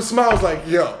 all I could do was smile. I was like,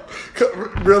 yo,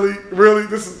 really?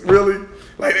 This is really?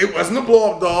 Like, it wasn't a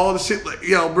blow-up doll. The shit, like,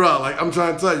 yo, bro, like, I'm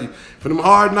trying to tell you. For them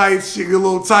hard nights, shit get a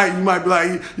little tight. You might be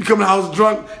like, you come to the house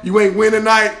drunk, you ain't win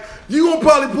tonight. You gonna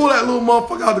probably pull that little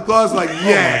motherfucker out the closet like,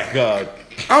 yeah. Oh, my God.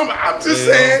 I'm just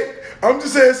saying. I'm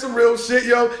just saying some real shit,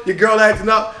 yo. Your girl acting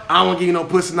up. I don't want to give you no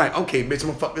pussy tonight. Okay, bitch, I'm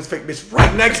gonna fuck this fake bitch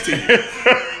right next to you.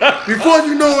 Before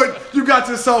you know it, you got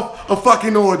yourself a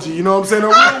fucking orgy. You know what I'm saying? A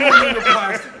real woman in the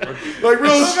plastic. Like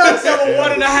real shit. You got yourself a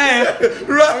 1.5.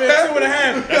 Right? I mean,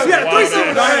 2.5. You had a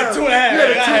 3.5. 2.5.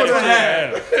 You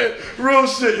had a 2.5. Real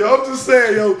shit, yo. I'm just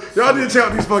saying, yo. Y'all need to check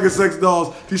out these fucking sex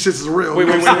dolls. These shits is real. Wait.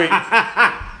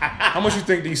 How much you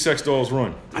think these sex dolls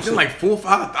run? I think like $4,000 or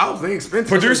 $5,000. They expensive.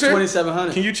 Producer,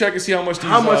 $2,700. Can you check and see how much these?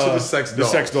 How much of the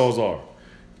sex dolls are?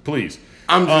 Please.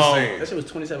 I'm just saying. That shit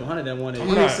was $2,700. That one.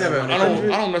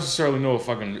 I don't necessarily know if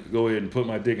I can go ahead and put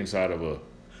my dick inside of a.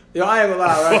 Yo, I ain't gonna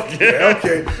lie, right? Yeah,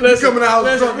 okay. Listen, you coming out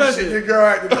drunk and shit, your girl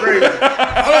acting crazy.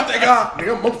 I don't think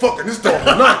I'm fucking this dog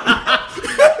tonight.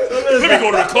 Let me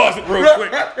go to the closet real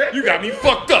quick. You got me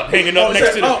fucked up hanging up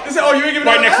next to the. You ain't giving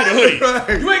right next to the hoodie.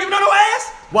 You ain't giving no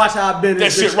ass? Watch how I've been in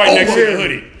that shit right next to the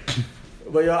hoodie.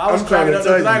 But yo, I was cracking up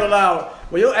because I ain't gonna lie.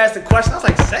 When you asked the question, I was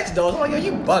like, sex dolls? I'm like, yo,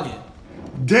 you bugging.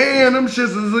 Damn, them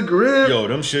shits is a grip. Yo,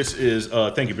 them shits is,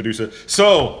 thank you, producer.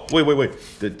 So,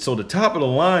 wait. So the top of the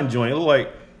line joint, it look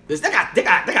like. They got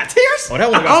tears? Oh,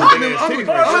 that one got some big ass titties.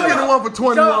 I'm getting one for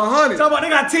 $2,100. Talk about they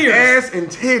got tears. Ass and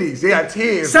titties. They got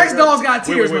tears. Sex dolls got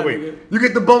tears. Wait. You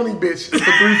get the bony bitch for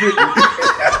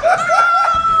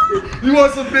 $350. You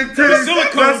want some big titties?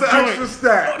 That's an extra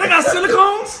stack. Oh, they got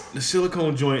silicones? The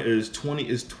silicone joint is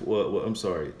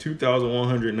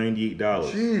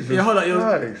 $2,198. Jesus. Yeah, hold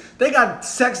on. They got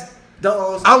sex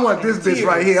dolls. I want this bitch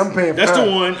right here. I'm paying for That's her.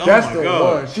 the one. Oh That's my the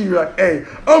God. one. She like, hey,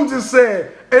 I'm just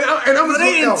saying. And I'm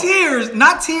they in tears,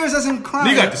 not tears as in crying.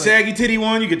 You got the saggy titty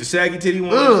one. You get the saggy titty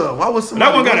one. Ugh, why was somebody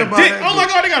that one got a dick? Oh my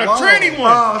God, they got a tranny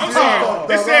one. I'm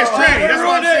sorry. It says tranny. That's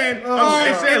what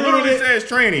I'm saying. It literally says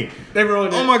tranny. They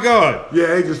ruined it. Oh my God. Yeah,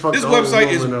 they just fucked this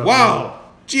website is wow.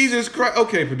 Jesus Christ.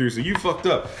 Okay, producer, you fucked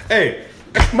up. Hey.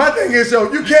 My thing is, yo,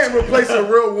 you can't replace a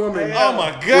real woman. Oh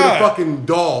my God. With a fucking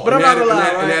doll. But I'm not gonna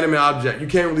lie, right? Inanimate object. You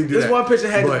can't really do that. This one picture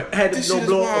had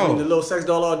the little sex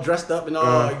doll all dressed up and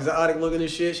all exotic looking and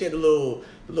shit. She had the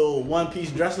little one piece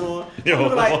dress on. Yo,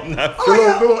 like,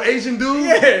 the little Asian dude.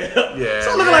 Yeah.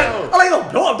 So I'm looking like,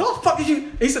 yo, dog, the fuck is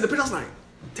you? He said the picture. I was like,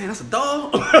 damn, that's a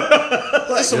dog.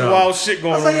 That's some wild shit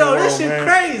going on. I was like, yo, this shit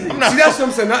crazy. See, that's what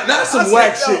I'm saying. Not some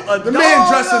whack shit. The man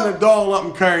dressing the doll up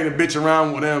and carrying the bitch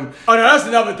around with him. Oh no, that's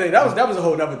another thing. That was a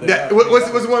whole other thing.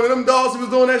 Was it one of them dolls he was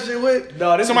doing that shit with?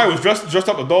 No, somebody was dressed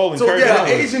up a doll and carried it out.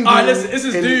 Asian dude. All right, listen, it's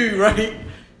this dude, right?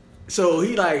 So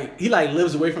he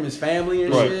lives away from his family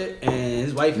and shit, and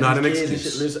his wife and his kids and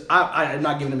shit lives. I'm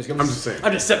not giving him excuse. I'm just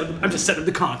saying. I'm just setting up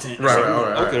the content. Right.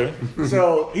 Okay.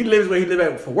 So he lives where he live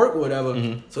at for work or whatever.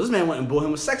 So this man went and bought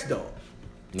him a sex doll.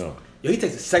 No. Yo, he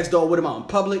takes a sex doll with him out in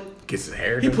public. Gets his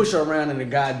hair. He pushes her around in a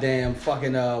goddamn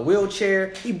fucking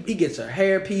wheelchair. He gets her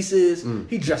hair pieces.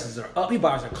 He dresses her up. He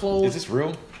buys her clothes. Is this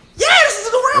real? Yeah, this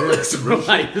is the real. This is real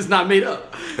life. It's not made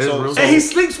up. And he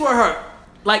sleeps with her.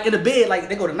 Like in the bed, like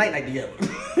they go to night together.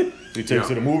 He takes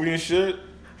to the movie and shit.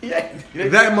 Yeah.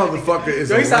 That motherfucker is.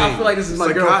 He said, I feel like this is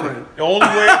my girlfriend. The only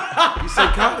way he's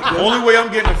psychotic. The only way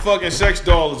I'm getting a fucking sex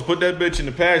doll is to put that bitch in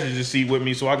the passenger seat with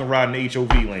me so I can ride in the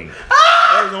HOV lane.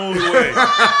 That's the only way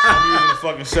I'm using a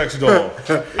fucking sex doll.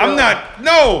 I'm not.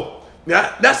 No.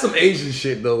 That's some Asian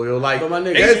shit though, yo. Like my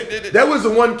nigga, that was the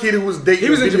one kid who was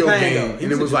dating a video game,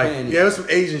 and it was like, it was some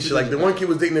Asian shit. Like the one kid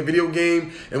was dating a video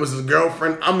game and was his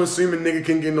girlfriend. I'm assuming nigga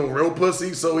couldn't get no real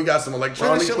pussy, so he got some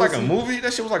electronic. That shit pussy. like a movie.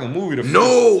 That shit was like a movie.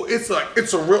 No, it's a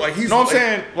real like he's. No, I'm like,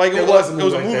 saying like it was a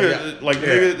movie. Like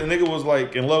the nigga was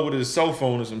like in love with his cell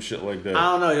phone or some shit like that.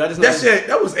 I don't know.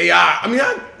 That was AI. I mean,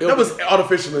 that was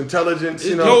artificial intelligence.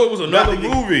 You know, no, it was another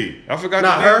movie. I forgot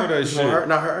the name of that shit.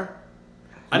 Not her.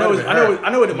 I know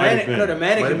the mannequin was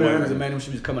the man when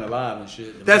she was coming alive and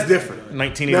shit. That's different.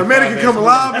 1985. Now mannequin come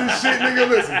alive and shit, nigga.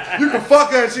 Listen, you can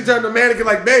fuck her and she turned the mannequin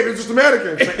like, baby, it's just a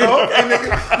mannequin. It's like, oh, okay,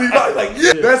 nigga. Your body's like,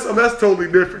 yeah. That's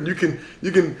totally different. You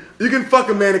can fuck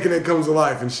a mannequin that comes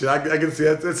alive and shit. I can see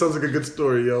that sounds like a good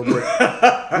story, yo. But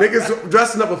niggas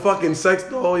dressing up a fucking sex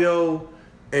doll, yo,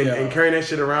 and carrying that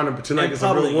shit around and pretending like it's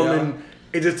a real woman. Yo.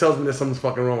 It just tells me that something's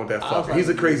fucking wrong with that fucker. Like, he's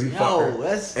a crazy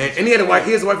fucker. And he had a wife.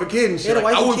 He has a wife and kid and shit.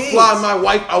 Like, I would fly my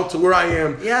wife out to where I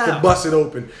am to bust it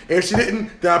open. And if she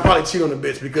didn't, then I'd probably cheat on the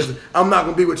bitch because I'm not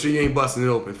gonna be with you. You ain't busting it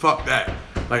open. Fuck that.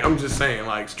 Like I'm just saying,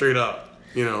 like straight up.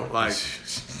 You know, like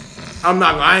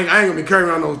I ain't gonna be carrying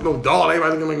around no doll.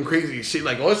 Everybody's gonna make crazy shit.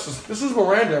 Like, this is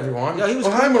Miranda, everyone. Yo, he was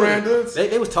hi Miranda.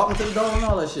 They was talking to the doll and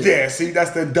all that shit. Yeah, see,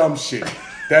 that's that dumb shit.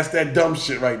 That's that dumb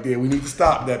shit right there. We need to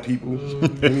stop that, people. We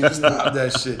need to stop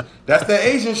that shit. That's that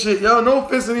Asian shit, yo. No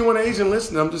offense to anyone Asian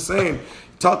listening. I'm just saying,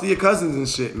 talk to your cousins and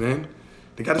shit, man.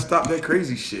 They gotta stop that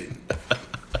crazy shit.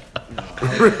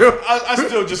 I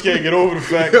still just can't get over the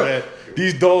fact that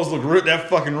these dolls look that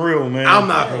fucking real, man. I'm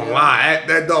not gonna lie.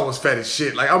 That doll was fat as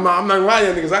shit. Like I'm not gonna lie to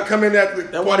you niggas. I come in there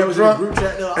that party drunk,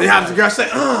 and you have the girl say,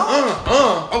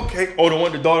 okay. Oh,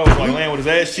 the doll that was like laying with his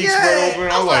ass cheeks spread open.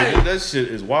 I was like, that shit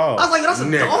is wild. I was like, that's a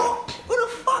dog? What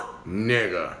the fuck?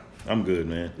 Nigga. I'm good,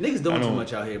 man. Niggas doing too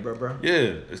much out here, bro.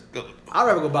 Yeah. I'd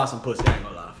rather go buy some pussy. I ain't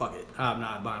gonna lie. Fuck it. I'm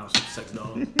not buying no sex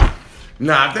doll.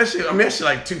 Nah, that shit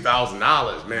like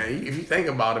 $2,000, man. If you think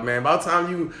about it, man, by the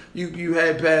time you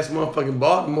had past motherfucking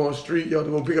Baltimore Street, yo, to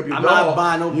go pick up your I'm doll. I'm not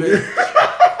buying no bitch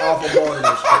off of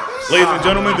Baltimore Street. Ladies and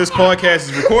gentlemen, this podcast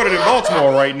is recorded in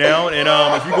Baltimore right now, and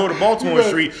if you go to Baltimore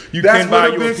Street, you can buy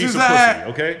you a piece of pussy,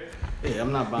 okay? Yeah,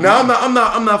 I'm not buying. No,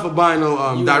 I'm not for buying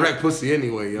no direct pussy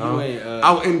anyway, yo.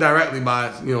 I'll indirectly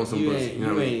buy, some pussy. You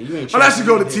know what I mean? Unless you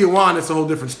go to Tijuana, it's a whole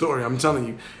different story. I'm telling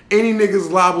you, any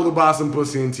niggas liable to buy some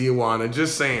pussy in Tijuana.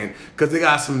 Just saying, because they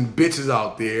got some bitches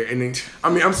out there, and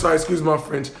I'm sorry, excuse my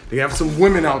French. They have some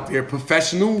women out there,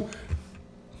 professional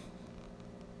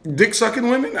dick sucking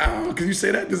women. Can you say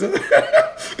that?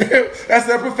 That's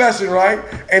their profession, right?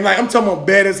 And like I'm talking about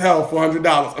bad as hell for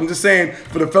 $100. I'm just saying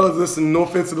for the fellas listening, no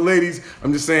offense to the ladies,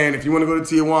 I'm just saying if you want to go to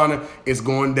Tijuana, it's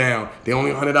going down. They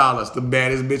only $100, the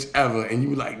baddest bitch ever, and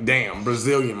you like, damn,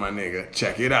 Brazilian, my nigga.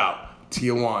 Check it out,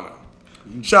 Tijuana.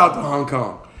 Shout out to Hong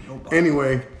Kong.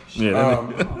 Anyway. Yeah,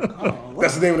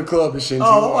 that's the name of the club and shit.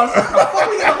 Tijuana.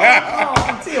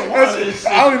 I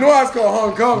don't even know why it's called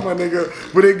Hong Kong, my nigga,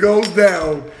 but it goes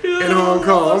down in Hong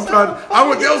Kong. I was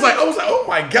like, oh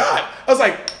my god. I was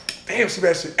like, damn, she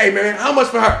bad shit. Hey man, how much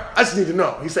for her? I just need to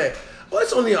know. He said, well,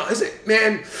 it's only. He said,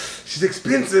 man, she's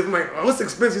expensive. I'm like, what's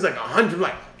expensive? He's like 100. I'm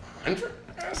like, 100?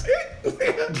 That's it.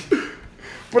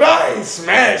 But I ain't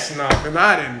smashed nothing.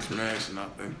 I didn't smash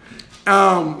nothing.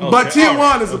 But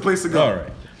Tijuana is the place to go. All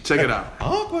right. Check it out.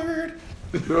 Awkward.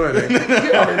 Go ahead. You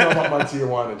already know about my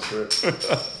Tijuana trip.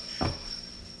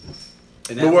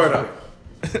 The word up.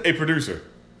 A producer.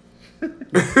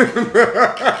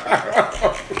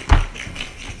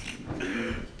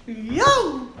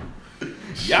 Yo.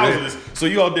 So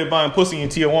you out there buying pussy in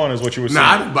Tijuana is what you were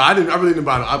saying? Nah, I really didn't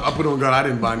buy it. I put it on God. I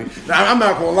didn't buy any. Now, I'm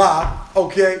not gonna lie.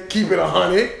 Okay, keep it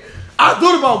 100. I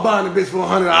thought about buying a bitch for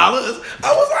 $100. I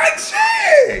was like,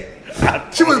 shit.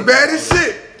 She was bad as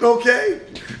shit. Okay,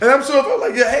 and I'm sure if I was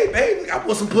like, yeah, hey, babe, I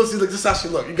want some pussy. Like, this is how she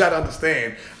look. You gotta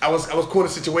understand. I was caught in a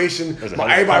situation.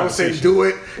 Everybody was saying, do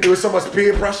it. There was so much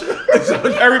peer pressure.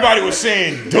 Everybody was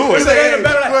saying, do it.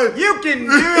 You can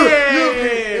do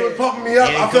it. It was pumping me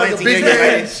up. I feel like a big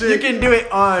man. You can do it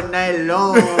all night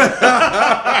long.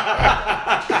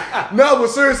 No, but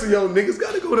seriously, yo, niggas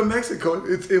gotta go to Mexico.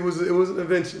 It was an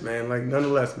adventure, man. Like,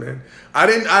 nonetheless, man. I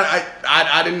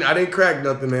didn't crack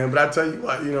nothing, man. But I tell you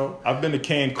what, you know, I've been to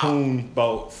Cancun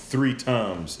about 3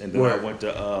 times, and then I went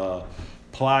to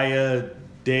Playa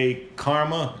de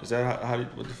Carmen. Is that how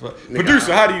what the fuck?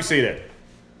 Producer, how do you say that?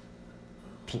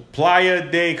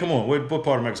 Playa de, come on, what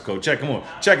part of Mexico? Check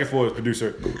it for us,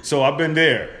 producer. So I've been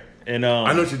there, and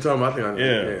I know what you're talking about. I think I know.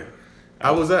 Yeah.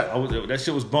 How was that? That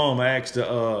shit was bomb. I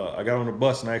got on the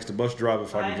bus and I asked the bus driver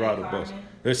if I could drive the bus.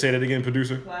 Let's say that again,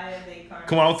 producer. Playa de Carmen.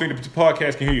 Come on, I don't think the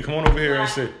podcast can hear you. Come on over here and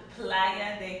say.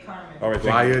 Playa de Carmen. All right,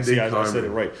 Playa thank you. de I said it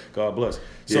right. God bless.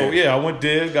 So yeah, I went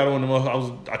there, got on the.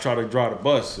 I tried to drive the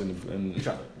bus and You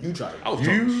tried. I was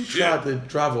drunk. You tried to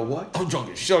drive a what? I was drunk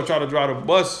as shit. I tried to drive the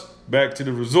bus back to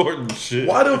the resort and shit.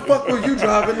 Why the fuck were you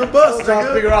driving the bus? I'm trying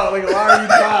to figure out, like, why are you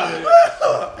driving?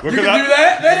 You can do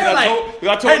that?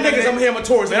 I told Hey, niggas, I'm here, I'm a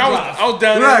tourist. I was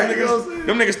down there. Right,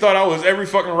 Them niggas thought I was every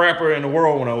fucking rapper in the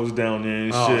world when I was down there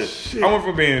and shit. Shit. I went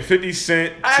from being 50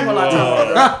 Cent I ain't gonna lie,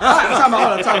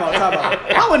 time out.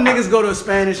 Why would niggas go to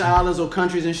Spanish islands or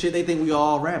countries and shit? They think we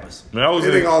all rappers. Man, I was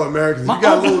They think all Americans. You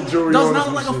got a little jewelry does on. not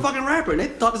look like a fucking rapper. They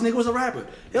thought this nigga was a rapper.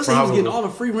 They'll say he was getting all the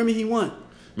free Remy he want.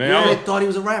 Man, They thought he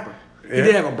was a rapper. He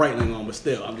did have a Breitling on, but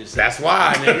still, I'm just saying. That's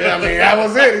why, nigga. I mean, that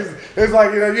was it. It's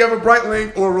like, you know, you have a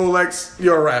Breitling or a Rolex,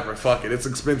 you're a rapper. Fuck it. It's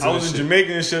expensive. I was in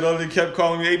Jamaica and shit. They kept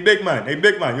calling me, hey, big man,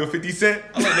 you're 50 Cent?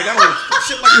 I'm like, nigga, I don't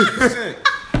shit like 50 Cent.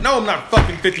 No, I'm not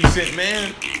fucking 50 Cent,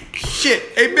 man. Shit.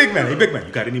 Hey, big man, you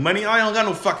got any money? I don't got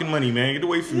no fucking money, man. Get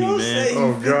away from me, man.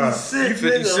 Oh, God. You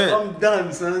 50 Cent. I'm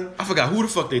done, son. I forgot who the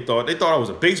fuck they thought. They thought I was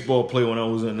a baseball player when I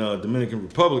was in Dominican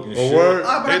Republic and shit. Word?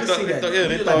 I can see that.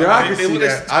 They thought. I can see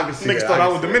that. Niggas thought I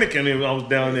was Dominican when I was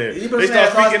down there. They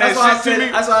started speaking that shit to me.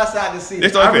 That's why I said I can see They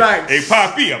it. started like, hey,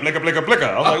 Papi, I'm blicka.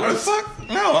 I was like, what the fuck?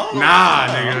 No, Nah,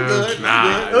 I'm nigga. good.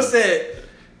 Nah. They said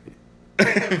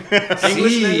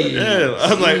English nigga. Yeah, I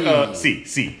was like, see.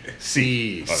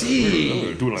 Said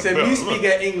we speak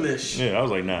at English. Yeah, I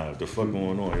was like, nah, what the fuck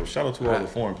going on? Yo, shout out to all the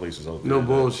foreign places out there. No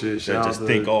bullshit. That just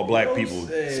think all black people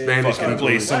Spanish fucking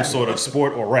play people. some sort of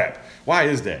sport or rap. Why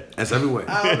is that? That's everywhere.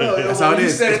 I don't know. That's how it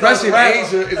is. Especially in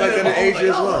Asia. It's like that in Asia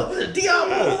as well.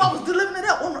 Diablo, I was delivering it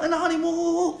up in the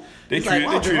honeymoon. They treated me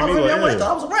like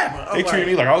I was a rapper. they treated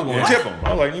me like I was going to tip them.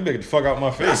 I was like, you better get the fuck out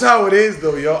my face. That's how it is,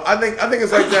 though, yo. I think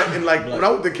it's like that. In like when I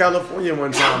went to California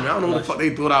one time, man, I don't know what the fuck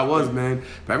they thought I was, man.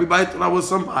 But everybody thought I was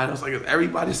somebody. I was like, is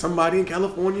everybody somebody in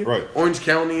California? Right. Orange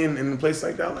County and a place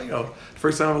like that. I'm like, yo,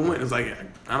 first time I went, it's like,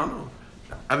 I don't know.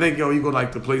 I think, yo, you go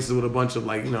like to places with a bunch of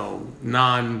like,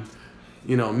 melanated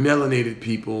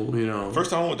people,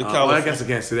 First time I went to California. Well, I guess I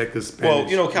can't say that because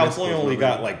California only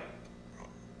got like,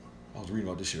 I was reading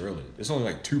about this shit earlier. It's only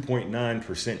like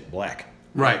 2.9% black.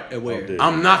 Right.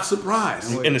 I'm not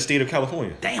surprised. In the state of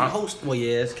California. Damn, well,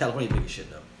 yeah, it's California big as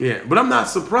shit, though. Yeah, but I'm not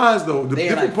surprised, though. The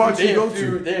different parts you go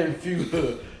to. They're in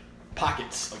few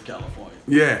pockets of California.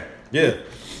 Yeah. Yeah.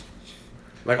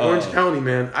 Like Orange County,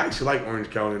 man. I actually like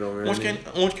Orange County, though, man.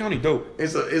 Orange County dope.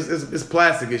 It's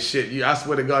plastic as shit. I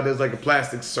swear to God, there's like a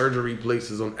plastic surgery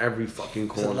places on every fucking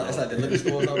corner. It's like the liquor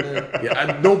stores out there.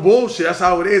 Yeah, no bullshit. That's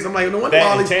how it is. I'm like, no wonder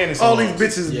all these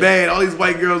bitches bad. All these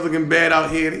white girls looking bad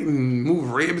out here. They move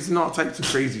ribs and all types of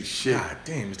crazy shit. God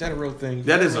damn, is that a real thing?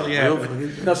 That is a real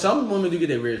thing. No, some women do get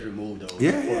their ribs removed, though.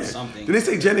 Yeah. Something. Did they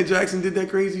say Janet Jackson did that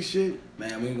crazy shit?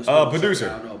 Man, we ain't gonna producer.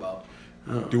 I don't know about.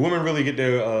 Do women really get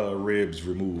their ribs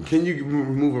removed? Can you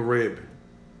remove a rib?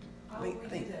 I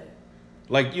think that.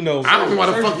 Like, I don't know why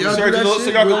the fuck y'all do that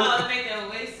shit.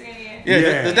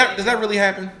 Does that really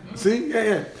happen? See?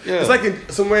 Yeah. It's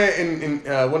like somewhere in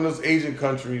one of those Asian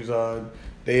countries,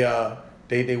 they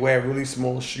wear really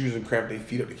small shoes and cramp their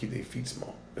feet up to keep their feet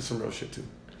small. That's some real shit too.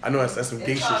 I know that's some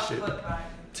geisha shit.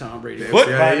 Tom Brady. Foot?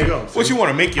 Yeah, there you go. What, you want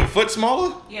to make your foot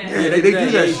smaller? Yeah, they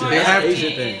do that shit. They have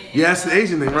Asian thing. Yeah, that's the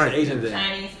Asian thing, right? Asian thing.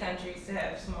 Chinese countries to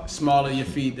have small. smaller your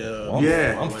feet.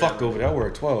 I'm fucked over there. I wear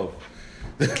a 12.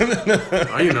 You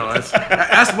know, that's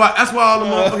why all the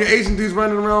motherfucking Asian dudes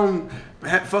running around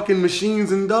had fucking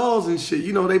machines and dolls and shit.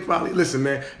 You know, they probably listen,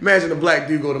 man. Imagine a black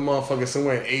dude go to motherfucking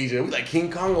somewhere in Asia. We like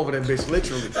King Kong over that bitch,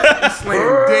 literally.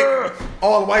 Slam dick.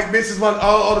 All the white bitches want,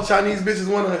 all the Chinese bitches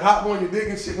want to hop on your dick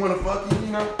and shit, want to fuck you.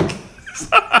 You know.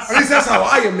 At least that's how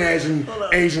I imagine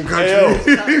Asian countries.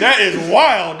 That is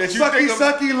wild. That you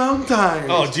sucky long time.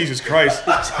 Oh Jesus Christ!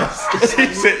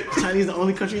 Chinese the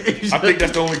only country in Asia. I think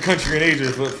that's the only country in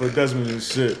Asia for Desmond and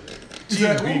shit.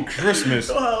 Jeez, Christmas.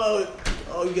 Oh,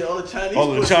 you get all the Chinese.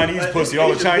 All the Chinese pussy.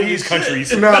 All the Chinese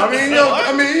countries. No, I mean, you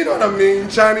know what I mean.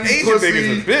 Chinese Asian pussy, big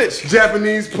as a bitch.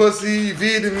 Japanese pussy,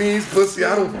 Vietnamese pussy.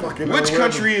 I don't fucking know. Which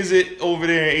country is it over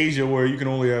there in Asia where you can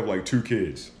only have like 2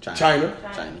 kids? China.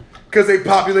 Because they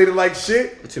populated like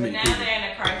shit. But now they're in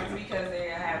a crisis because they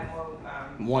have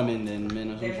more women than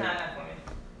men. Or there's not enough women.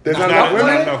 There's not enough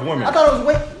women? I thought it was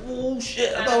way. Oh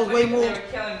shit! I thought it was way more. They were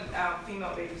killing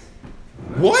female babies.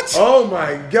 What? Oh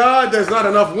my God! There's not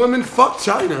enough women. Fuck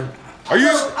China. Are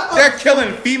you? They're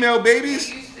killing female babies?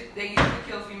 They used to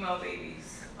kill female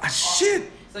babies. Shit.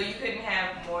 So you couldn't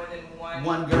have more than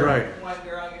one girl. Right. One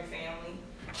girl in your family.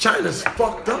 China's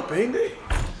fucked up, ain't they?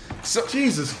 So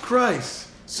Jesus Christ.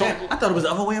 So I thought it was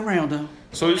the other way around though.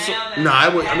 I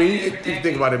mean, if you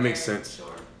think about it, it makes sense.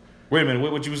 Short. Wait a minute.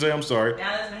 What you say? I'm sorry.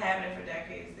 Now that's been happening for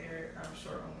decades. They're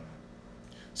short on women.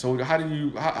 So how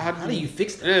do you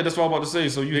fix that? Yeah, that's what I'm about to say.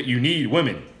 So you need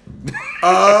women. They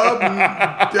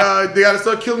gotta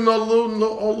start killing all the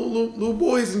little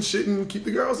boys and shit and keep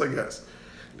the girls, I guess.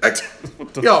 I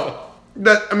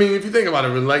mean, if you think about it,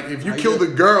 like if you kill the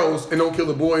girls and don't kill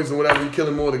the boys or whatever, you're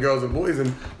killing more of the girls than boys,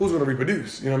 and who's gonna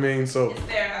reproduce? You know what I mean? So it's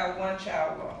their one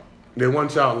child law. They're one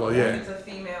child law, yeah. It's a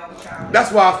female child.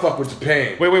 That's why I fuck with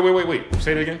Japan. Wait.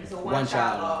 Say that again. It's a one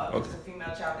child law. Okay. If it's a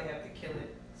female child, they have to kill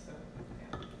it. So,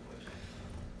 yeah.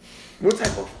 What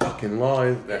type of fucking law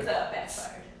is that? It's a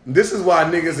backfire. This is why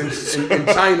niggas in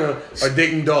China are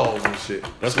dating dolls and shit.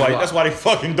 That's why they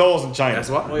fucking dolls in China. That's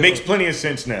why. Makes plenty of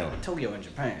sense now. Tokyo in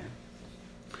Japan.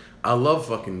 I love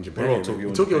fucking Japan.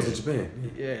 Tokyo's in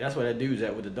Japan. Yeah, that's where that dude's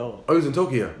at with the doll. Oh, he's in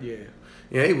Tokyo. Yeah.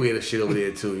 Yeah, they weird as shit over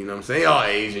there too, you know what I'm saying? They all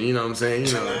Asian, you know what I'm saying?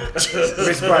 You know.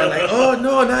 Bitch probably like, oh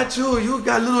no, not you. You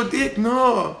got a little dick,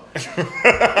 no.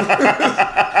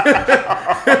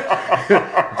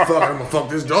 Fuck, I'm gonna fuck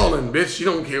this doll in, bitch. She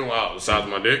don't care what the size of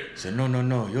my dick. So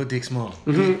no, your dick small.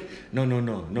 Mm-hmm. No.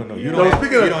 You don't have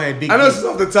big. I know this is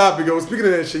off the topic. Speaking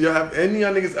of that shit, any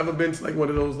of y'all niggas ever been to like one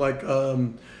of those like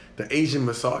the Asian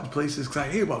massage places? Cause I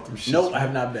hear about them shit. Nope, I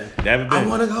have not been. Never been. I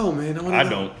wanna go, man. I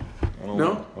don't.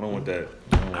 No? I don't want that.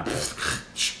 I'm gonna fuck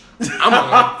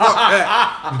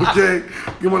that. Okay?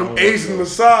 Get one of them Asian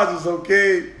massages,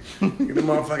 okay? Get the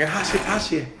motherfucking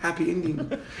hashi, happy ending.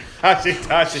 Hashi,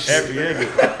 happy ending.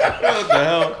 What the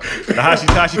hell? The Hashi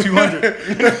 200. What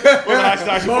the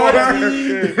Hashi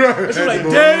 400? It's like,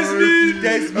 Desmond,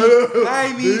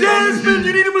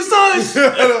 you need a massage.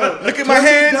 Look at my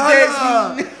hands,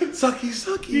 Desmond. Sucky.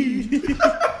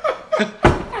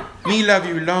 Me love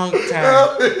you long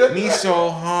time. Me so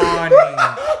horny.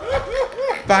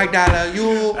 $5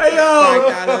 you. Hey yo,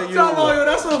 $5 you.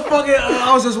 That's so fucking.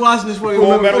 I was just watching this for you.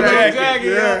 Full Metal Jacket.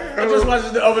 Yeah. I just watched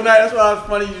it the other night. That's why it's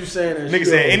funny you saying that. Nigga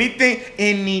said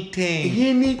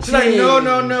anything. She's like, no,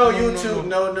 YouTube,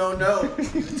 no.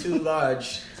 Too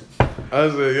large. I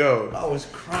said, yo. I was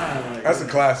crying. Like, that's a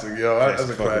classic, yo. That's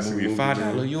a classic movie.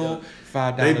 $5 you.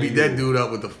 $5 They beat that dude up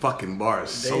with the fucking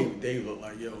bars. They look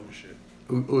like yo shit.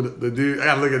 The dude, I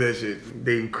gotta look at that shit.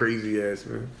 They crazy ass,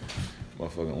 man.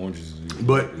 Motherfucking oranges.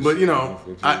 But you know,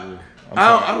 I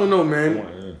don't know,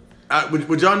 man.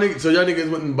 Would y'all niggas? So y'all niggas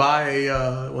wouldn't buy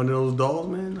one of those dolls,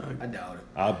 man? I doubt it.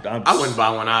 I wouldn't buy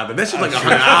one either. That shit's like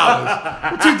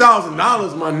 $100.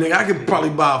 $2,000, my nigga. I could probably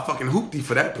buy a fucking hoopty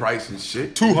for that price and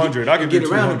shit. $200. I could get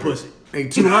around the pussy. Hey,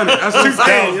 $200. That's what I'm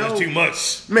saying, yo. $2,000 is too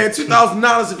much. Man,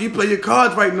 $2,000 if you play your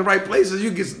cards right in the right places,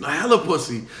 you get a hella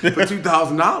pussy for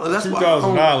 $2,000. That's why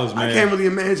 $2,000, man. I can't really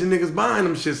imagine niggas buying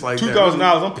them shits like that. $2,000.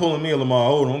 I'm pulling me a Lamar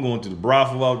Odom. I'm going to the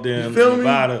brothel out there in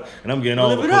Nevada, and I'm getting all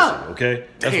the pussy. Okay,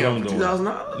 that's what I'm doing.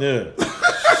 $2,000. Yeah.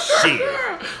 Shit.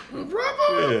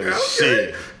 Bravo. Yeah. Okay.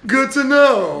 Shit. Good to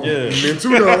know. Yeah. Meant to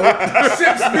know.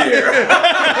 Sips beer.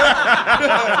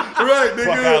 Right, nigga.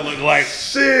 Fuck, I look like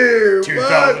shit.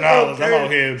 $2,000. Okay. I'm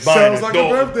out here buying Sounds like a a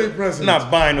birthday present. I'm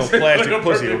not buying no plastic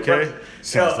pussy, okay?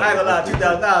 Yo, I ain't gonna lie,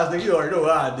 $2,000, nigga, you already know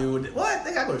what I do with it. What?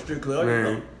 Think I go to strip club?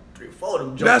 Man. 3-4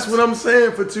 them joints. That's what I'm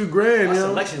saying for $2,000, My yo.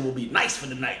 selection will be nice for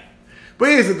the night. But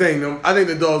here's the thing, though. I think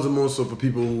the dolls are more so for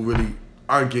people who really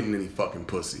aren't getting any fucking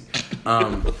pussy.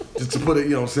 Just to put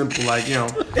it, simple, like,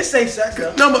 It's safe sex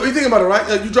though. No, but you think about it, right?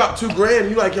 Like, you drop $2,000 and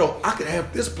you're like, yo, I could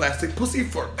have this plastic pussy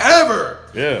forever.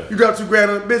 Yeah. You drop $2,000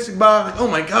 on a bitch, you buy, like, oh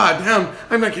my god, damn,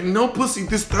 I'm not getting no pussy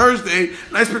this Thursday,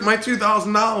 and I spent my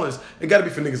 $2,000. It gotta be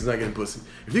for niggas that's not getting pussy.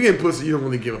 If you're getting pussy, you don't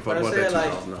really give a fuck about that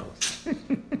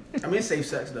 $2,000. I mean, it's safe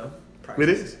sex though. It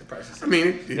is. I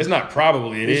mean, it's not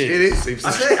probably. It is. It is safe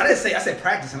sex. I said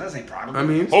practicing. That ain't probably. I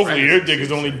mean, hopefully your dick is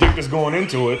the only dick that's going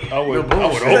into it. I would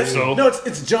hope so. No,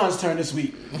 it's John's turn this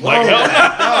week. Like, what?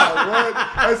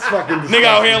 That's fucking disgusting. Nigga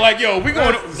out here like, yo,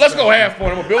 let's go half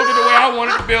point. I'm gonna build it the way I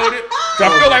wanted to build it. So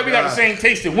I feel like we got the same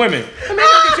taste in women. I mean,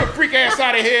 get your freak ass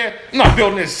out of here. I'm not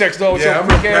building this sex doll with your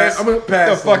freak ass. I'm gonna pass.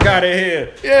 Get the fuck out of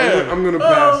here. Yeah. I'm gonna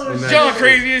pass. John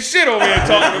crazy as shit over here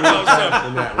talking about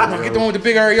something. I'm gonna get the one with the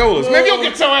big areolas. Maybe you'll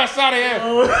get your ass out of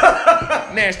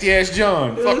here. Nasty ass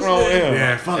John. Fuck wrong with him.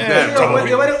 Yeah, fuck that.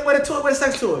 What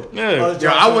sex to it? Yeah. Yo,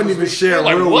 I wouldn't even share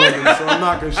Like, real what? women, so I'm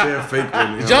not gonna share fake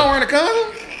women. Is John wearing a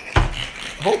condom?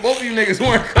 Hope both of you niggas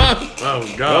wearing condoms. Oh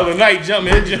The god. other night, we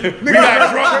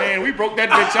got drunk, man. We broke that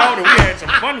bitch out and we had some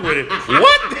fun with it.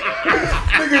 What?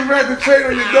 Niggas ran the train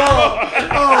on your dog.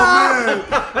 Oh man,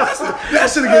 that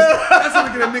should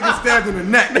get a nigga stabbed in the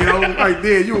neck, right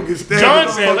there. You will get stabbed. John in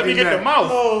the said, "Let me fucking get the neck. mouth."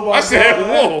 Oh, my I said, God.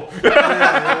 "Whoa." Fuck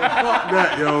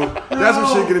that, yo. That's what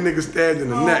shit get a nigga stabbed in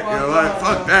the neck, yo. Like,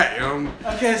 fuck that, yo.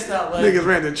 I can't stop laughing. Niggas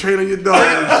ran the train on your dog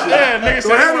and shit. Yeah, niggas So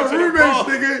said, I had "Went no to the roommates, bar."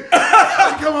 nigga.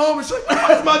 I come home and shit,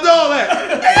 where's my dog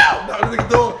at? Damn! No, nigga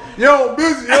door. Yo,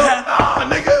 busy, yo. Ah,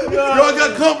 nigga. Yo, I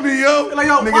got company, yo. Like,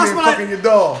 yo, nigga watch ain't my- fucking your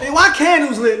dog. Hey, why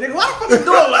candles lit, nigga? Why the fuck the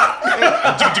door locked?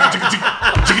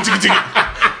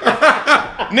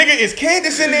 Nigga, is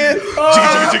Candace in there? Name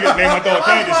my dog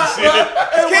Candace and shit.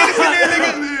 Is Candace in there,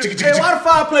 nigga? Hey, why the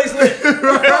fireplace lit?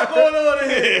 What's going on in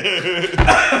here?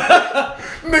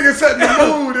 Nigga setting the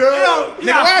mood, yo.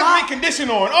 Nigga, why is the condition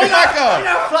on? Oh my You god.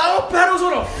 got flower petals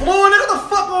on the floor, nigga. What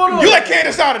the fuck going on? You let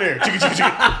Candace out of there.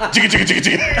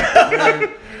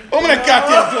 Open that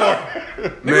goddamn door.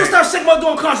 Nigga, start shaking my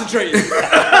door and concentrate.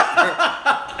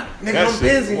 Nigga, That I'm shit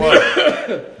busy, was-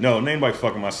 nigga. No, nobody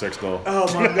fucking my sex doll.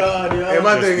 Oh my god, yo. And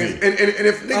my Just thing me. is, and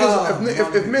if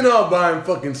niggas, if men are buying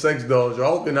fucking sex dolls, yo, I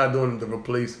hope they're not doing it to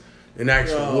replace an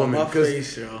actual woman. my Because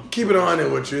face, yo. keep it on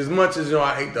it with you. As much as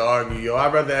I hate to argue, yo,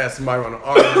 I'd rather have somebody want to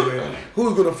argue with.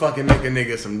 Who's gonna fucking make a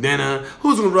nigga some dinner?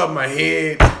 Who's gonna rub my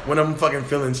head when I'm fucking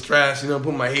feeling stressed? Put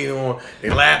my head on, they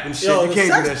laugh and shit. Yo, you can't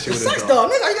sex, do that shit the with a sex dog. doll,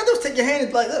 nigga. All you gotta do is take your hand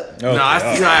and like, look. Okay, Nah,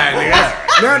 that's right,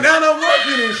 nigga. Now I'm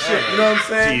working and shit. You know what I'm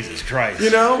saying? Jesus Christ.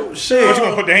 Shit. What, you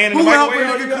gonna put the hand in the Who helping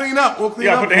microwave? nigga clean up? We'll clean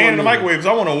You gotta up put the for hand in the a nigga. microwave because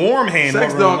I want a warm hand.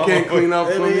 Sex in my dog room. can't clean up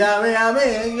for me. I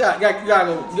mean, you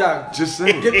gotta Just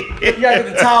saying. you gotta get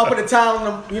the towel, put the towel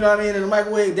in the, in the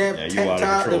microwave, damn Yeah, you tank out of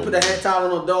towel, control, then put the man. hand towel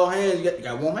on the dog hands, you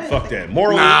got warm hands. Fuck that.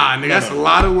 Moral. Nah, nigga, that's a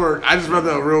lot of work. I just rather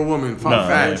a real woman. Fuck Nah,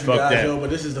 man, facts. fuck that. Yo, but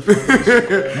this is the funniest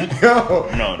shit. Yo,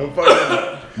 No. fuck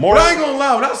that. Moral. But I ain't gonna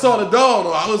lie, when I saw the dog,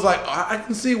 though, I was like, I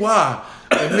can see why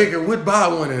a nigga would buy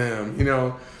one of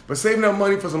them, But saving that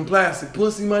money for some plastic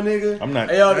pussy, my nigga. I'm not.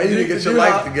 Hey, yo, Man, you need to get your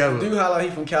life together. Dude, how like he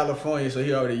from California, so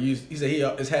he already used. He said he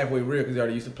is halfway real because he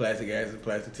already used the plastic ass and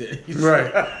plastic titties.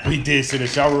 Right. He did say that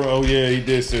shower. Oh yeah, he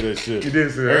did say that shit. He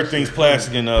did say that Everything's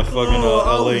plastic in fucking I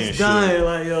LA was and shit. dying,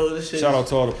 like, yo, this shit. Shout out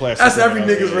to all the plastic. That's every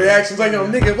women out nigga's there. reaction. It's like, yo,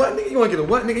 nigga, what? Nigga, you wanna get a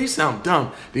what? Nigga, you sound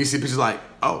dumb. Then you see bitches like,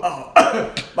 oh.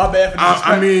 My bad for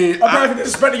disrespecting. I my bad for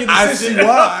disrespecting your I decision. see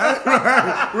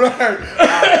why.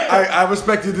 right. I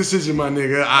respect your decision, my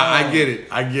nigga. I get it.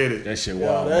 I get it. That shit Yo,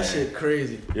 wild. that man. shit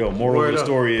crazy. Yo, moral Word of the up.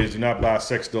 story is do not buy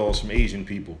sex dolls from Asian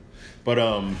people. But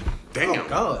Damn. Oh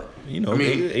God. I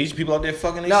mean- Asian people out there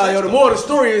fucking. Nah, yo, the moral of the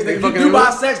story is that They if you fucking do buy a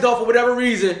look- sex doll for whatever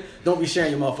reason, don't be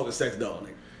sharing your motherfucking sex doll, nigga.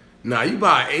 Nah, you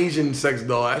buy an Asian sex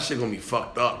doll, that shit gonna be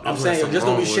fucked up. I'm There's saying, something just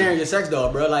don't be wrong with sharing it. your sex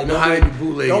doll, bro. Like, Know how they be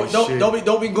bootlegging shit.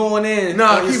 don't be going in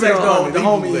Nah, on your keep sex it doll on with the they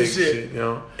homie bootleg and shit.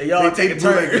 yo. And y'all take a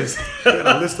bootleg turn. this. They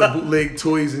got a list of bootleg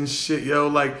toys and shit, yo.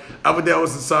 Like, other day I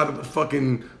was inside of the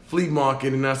fucking flea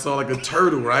market and I saw like a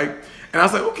turtle, right? And I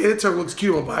was like, okay, that turtle looks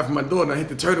cute. I'm gonna buy it for my daughter. And I hit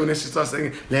the turtle and then she starts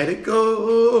saying, let it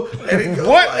go, let it go.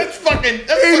 What? Like, That's fucking.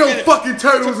 ain't no fucking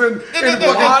turtles in fucking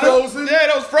Frozen. Yeah,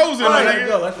 that was Frozen. Oh, my let it nigga.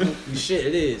 go. That's the shit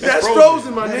it is. That's Frozen.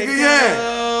 Frozen, my Let it nigga, go.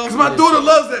 yeah. Because my daughter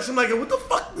loves that. So I'm like, what the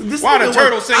fuck? This Why nigga the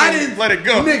turtle was- singing, I didn't- "Let it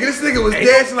go"? Nigga, this nigga was Ain't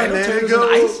dancing no- like, ain't no let it turtles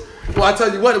go. in the ice. Well, I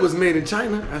tell you what, it was made in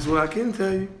China. That's what I can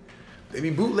tell you. They be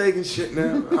bootlegging shit now.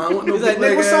 I don't want no He's like,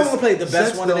 bootleg nigga, what song ass gonna play the best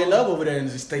sex one that they doll. love over there in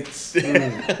the States?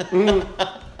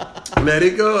 Let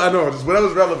it go. I know, just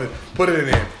whatever's relevant. Put it in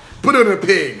there. Put it in a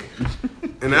pig.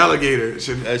 An alligator.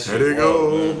 Should, That shit let it go.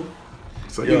 wild, man.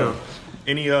 So, Yo, you know.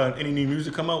 Any new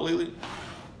music come out lately?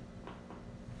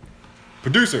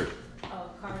 Producer. Oh,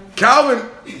 Calvin,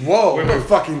 whoa,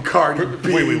 fucking Cardi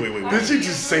B. Wait. Did she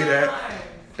just say that?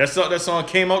 That song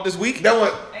came out this week? That one.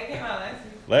 It came out last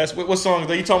week. Last week? What song?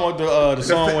 Are you talking about the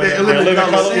song with The Living Living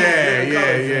Colors? Colors?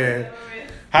 Yeah.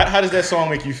 How does that song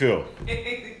make you feel?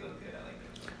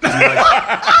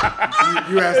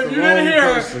 You asked the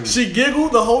wrong person. She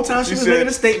giggled the whole time she was said- making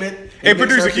a statement. Hey, It makes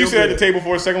producer, her can you feel sit at the good. table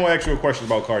for a second? I want to ask you a question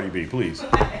about Cardi B, please.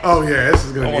 Oh yeah, this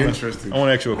is gonna be interesting. I want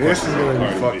to ask you a This question. is gonna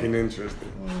about be Cardi fucking B.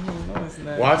 interesting.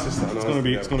 Watch this.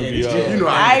 It's gonna be. You know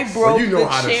how I broke you know the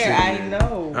how to chair. sit I here.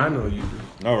 know. I know you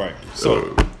do. All right.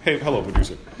 So, hey, hello,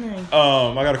 producer.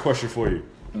 I got a question for you.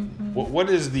 What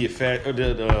is the effect?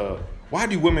 Why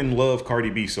do women love Cardi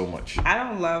B so much? I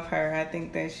don't love her. I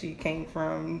think that she came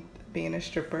from being a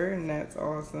stripper, and that's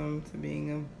awesome, to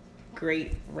being a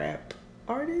great rap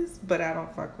artist. But I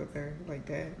don't fuck with her like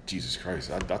that. Jesus Christ!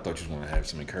 I thought you was gonna have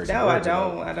some encouragement. No, I words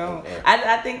don't. about- I don't.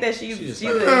 I think that she's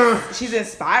She's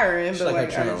inspiring, but like a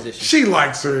I don't. transition. She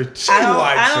likes her. She I don't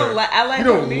likes I her. like You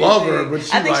don't her love music. her, but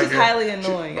she I think like she's her. highly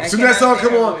annoying. I As soon as that song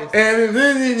cannot come stand her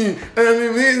on,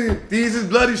 voice. and these is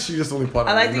bloody. She just only part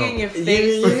I of like it. to No. get in your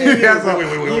face. Yeah, so-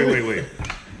 Wait.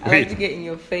 I like to get in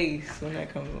your face when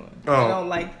that comes on. Oh. I don't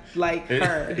like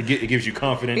her. It gives you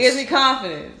confidence. It gives me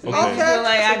confidence. Okay. I feel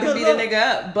like That's I a can good beat a look.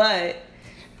 nigga up, but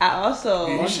I also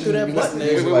You should do that Be button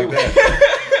listening to there. music like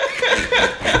that.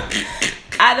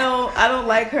 I don't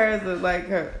like her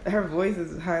as her voice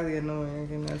is highly annoying. I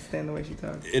cannot stand the way she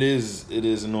talks. It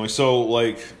is annoying. So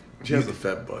like, She has a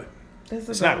fat butt.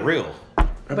 it's not real.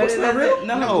 But butt's it not doesn't. real?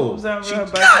 No, No. her boobs aren't She- real.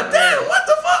 God damn! What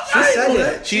the fuck? I ain't said know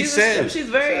that. She said. She's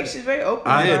very open.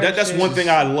 I- about Yeah, her that's shit. one thing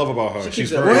I love about her. keeps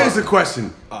She's it very. Well, here's the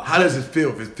question: how does it feel?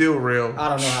 If it feel real? I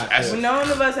don't know how it feels. None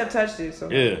of us have touched it, so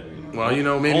Yeah. Well, you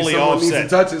know, maybe Only someone needs to Offset.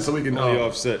 touch it so we can Only know.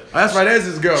 Offset. That's right. That's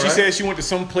this girl. She right? said she went to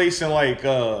some place in like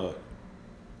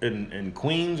in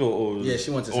Queens or Yeah, she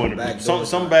went to or some in- backdoor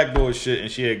some joint. backdoor shit, and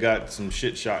she had got some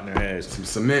shit shot in her ass. some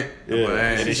cement. Yeah, Up her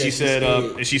ass. and then She she said said, she's scared.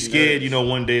 and she's She's scared, nervous. you know,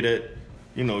 one day that,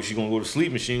 you know, she's gonna go to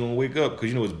sleep and she ain't gonna wake up because,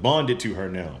 you know, it's bonded to her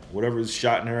now. Whatever is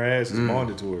shot in her ass is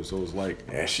bonded to her. So it's like,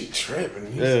 Yeah, she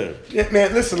tripping. yeah. Yeah,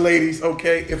 man, listen, ladies,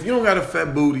 okay? If you don't got a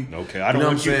fat booty, Okay, I don't you know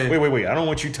want what you. I'm saying? Wait. I don't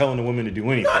want you telling the women to do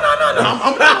anything. No.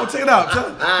 I'm not gonna take it out.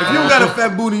 If you don't got a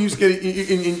fat booty, you scared,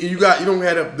 and you don't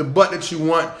have the butt that you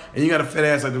want, and you got a fat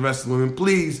ass like the rest of the women,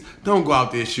 please don't go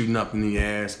out there shooting up in the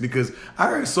ass, because I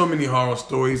heard so many horror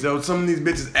stories. Yo, some of these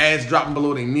bitches ass dropping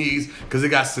below their knees because they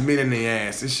got cement in their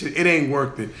ass. This shit, it ain't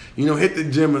worth it. You know, hit the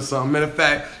gym or something. Matter of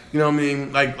fact, you know what I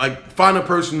mean? Like find a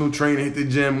personal trainer, hit the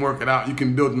gym, work it out. You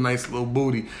can build a nice little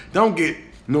booty. Don't get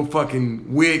no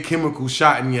fucking weird chemical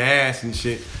shot in your ass and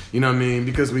shit. You know what I mean?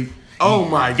 Because oh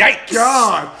my Yikes.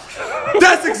 God.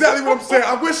 That's exactly what I'm saying.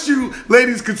 I wish you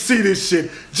ladies could see this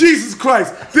shit. Jesus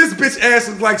Christ. This bitch ass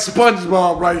is like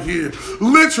SpongeBob right here.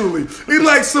 Literally. It's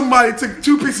like somebody took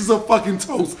 2 pieces of fucking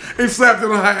toast and slapped it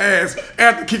on her ass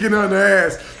after kicking her in the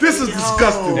ass. This is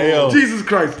disgusting. Hey, yo. Jesus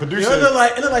Christ. It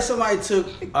looked like somebody took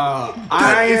That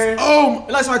iron. is, It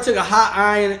looked like somebody took a hot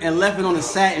iron and left it on a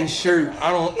satin shirt.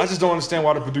 I just don't understand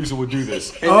why the producer would do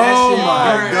this. And that Oh shit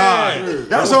my burned. God.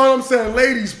 That's all I'm saying.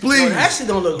 Ladies, please. that shit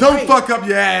don't look Don't right. fuck up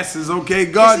your asses, okay?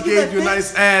 God Can she gave get you a that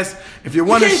nice ass. If you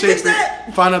want to can't shape fix that?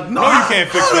 it, find a. No, you can't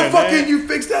fix how that, the fuck man. can you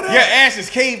fix that ass? Your ass is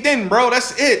caved in, bro.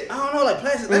 That's it. I don't know, like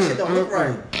plastic. That shit don't look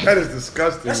right. That is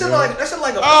disgusting. That shit man.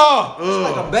 like a Oh,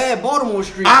 like a bad Baltimore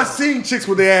street. I seen chicks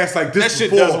with their ass like this That shit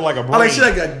before. doesn't look like a I like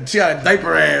brain. she got a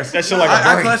diaper ass. That shit like a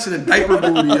I brain. call that shit a diaper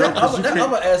booty. Yo, 'cause you That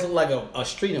can't- other ass look like a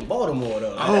street in Baltimore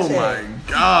though. Like, Oh that shit my had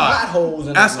God. potholes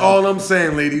in That's it. all I'm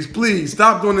saying, ladies. Please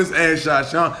stop doing this ass shot,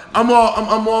 Sean. I'm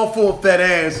all for a fat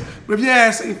ass. But if your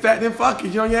ass ain't fat, then fuck it.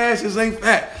 You know, your ass just ain't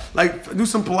fat. Like, do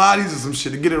some Pilates or some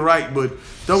shit to get it right, but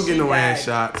don't get no ass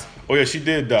shots. oh yeah, she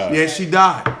did die. Yeah, she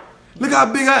died. Look how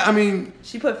big I mean,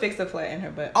 She put fix a flat in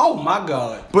her butt. Oh my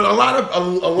God. but a lot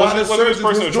of Was this surgeons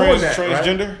person was doing that, right?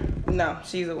 transgender? No,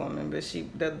 she's a woman, but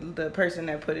the person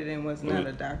that put it in was not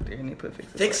a doctor, and they put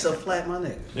fix a Fix flat. a flat, my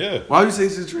nigga. Yeah. Why you say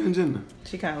she's transgender?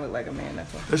 She kind of looked like a man.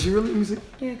 That's why. Does she really? Let me see.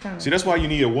 Yeah, kind of. See, that's why you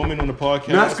need a woman on the podcast.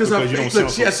 No, that's 'cause her you don't face- look,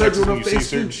 sound she had so surgery sexist on when her you say face,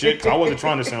 certain too. shit. I wasn't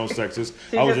trying to sound sexist.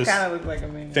 She I was just just. kind of looked like a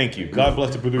man. Thank you. God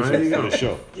bless the producer There you for go. the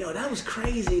show. Yo, that was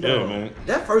crazy though. Yeah, man.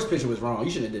 That first picture was wrong.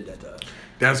 You shouldn't have did that to her.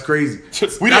 That's crazy. We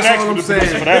That's didn't ask all for I'm the producer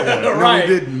saying. for that one. No, Right.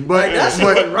 we didn't. But Like, that shit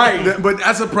wasn't right. But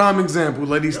that's a prime example,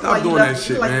 ladies. Stop Like, you doing left- that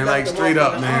you shit, like you man. left Like the straight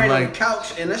up, motherfucking man. iron on Like the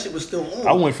couch and that shit was still on.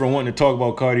 I went from wanting to talk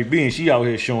about Cardi B, and she out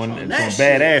here showing some that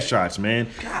bad shit. ass shots, man.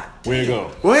 God Way to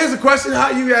go. Well, here's the question: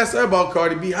 how you asked her about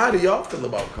Cardi B? How do y'all feel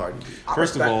about Cardi B?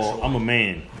 First of all, I'm a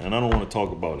man, and I don't want to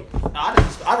talk about it.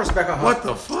 I respect her hustle. What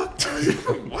the fuck?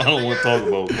 I don't want to talk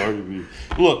about Cardi B.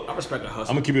 Look, I respect her hustle.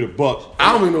 I'm gonna keep it a buck.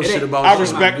 I don't even know shit about. I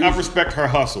respect her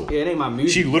hustle. Yeah, it ain't my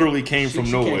music. She literally came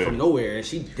from nowhere. She came from nowhere, and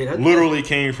she did her literally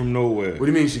came from nowhere. What do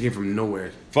you mean she came from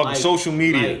nowhere? Fucking social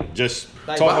media, just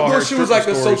talk about I her. thought she was like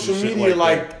a social media,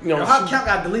 like you know. How count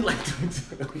got delete like?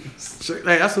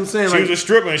 Like, that's what I'm saying. She like, was a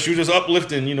stripper and she was just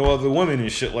uplifting, you know, other women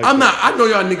and shit like I'm that. not. I know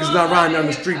y'all niggas not riding down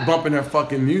the street bumping her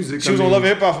fucking music. She was on Love and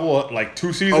Hip Hop for what, like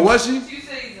 2 seasons? Oh, was she? 2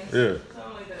 seasons.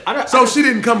 Yeah. So she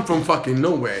didn't come from fucking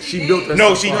nowhere. She built herself.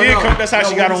 No, she did come. That's how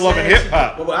she got on Love and Hip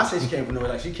Hop. Well, I say she came from nowhere.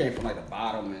 Like she came from like the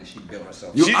bottom and she built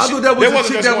herself. I thought that was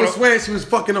a chick that was swearing she was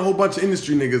fucking a whole bunch of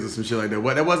industry niggas or some shit like that.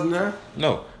 What? That wasn't her?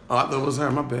 No. Oh, I thought it was her.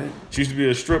 My bad. She used to be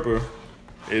a stripper,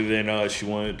 and then she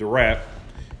wanted to rap,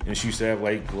 and she used to have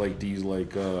like these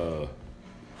like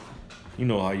you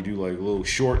know how you do like little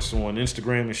shorts on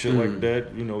Instagram and shit like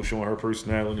that. You know, showing her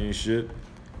personality and shit.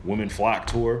 Women flock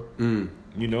to her.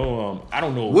 You know, I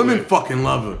don't know. Women fucking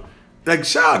love her. Like,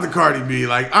 shout out to Cardi B.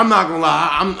 Like, I'm not gonna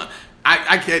lie.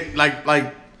 I can't,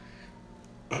 like,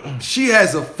 she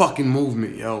has a fucking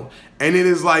movement, yo. And it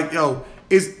is like, yo,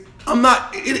 it's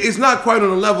not quite on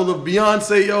the level of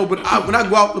Beyonce, yo, but when I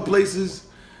go out to places,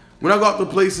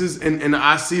 and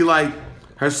I see, like,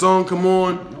 her song come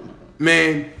on,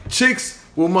 man, chicks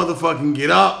will motherfucking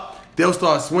get up. They'll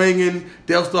start swinging.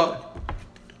 They'll start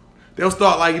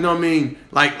like, you know what I mean,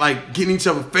 like getting each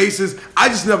other faces. I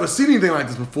just never seen anything like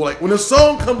this before. Like when a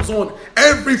song comes on,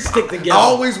 every stick together. I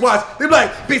always watch. They be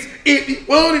like, bitch, if you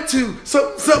wanted to,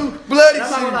 something bloody.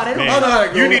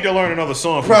 Man, you need to learn another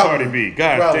song from Cardi B.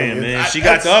 God damn, man. She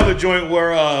got the other joint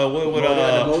where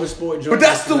the motorsport joint. But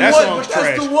that's the one. But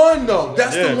that's the one though.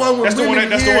 That's the one where women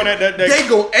that they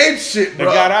go edge shit, bro.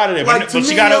 They got out of there, like, but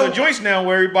she got other joints now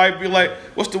where everybody be like,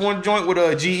 what's the one joint with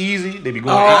G-Eazy? They be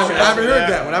going. I haven't heard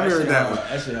that one.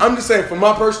 I'm just saying, from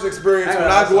my personal experience, when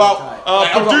I go out,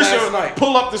 producer,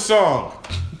 pull up the song.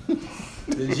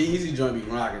 The G-Eazy joint be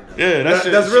rocking. Yeah,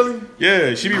 that's really.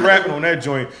 Yeah, she be rapping on that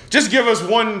joint. Just give us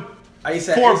 4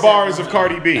 bars of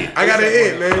Cardi B. I got a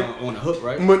hit, man. On the hook,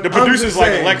 right? The producers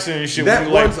like Alexa and shit. That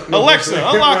like, Alexa,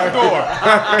 unlock the door.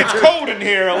 It's cold in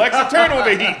here. Alexa, turn on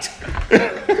the heat.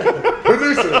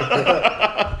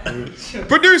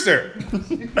 Producer.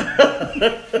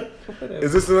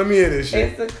 Is this? Let me hear this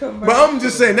shit. It's a commercial. But I'm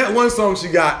just saying that one song she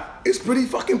got is pretty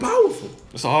fucking powerful.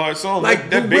 It's a hard song. Like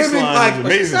that the bass women, line like, is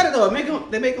But she amazing. said it though.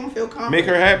 They make them feel confident. Make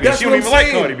her happy. That's She what don't I'm even like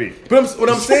saying. Cardi B. But what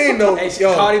I'm saying though,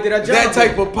 yo, Cardi did her job, that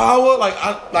type of power, like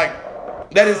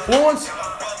that influence,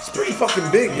 it's pretty fucking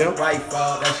big, yo. Right,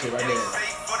 that shit right there.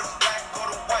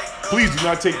 Please do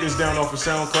not take this down off of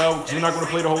SoundCloud because we're not going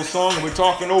to play the whole song and we're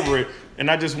talking over it. And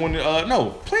I just want to,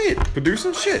 no, play it,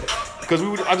 producer, shit. Because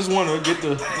I just want to get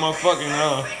the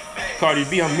motherfucking Cardi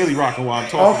B. I'm really rocking while I'm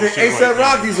talking. Okay, ASAP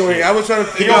Rocky's on here. I was trying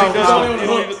to figure out.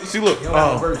 See, look. We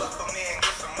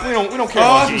don't care Oh,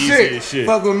 about some G-Eazy and shit.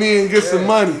 Fuck with me and get some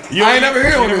money. I ain't never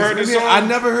heard this song. I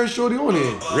never heard Shorty on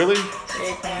here. Really?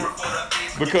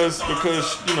 Because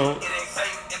you know,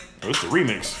 it's the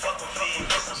remix.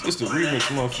 It's the remix,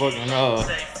 motherfucking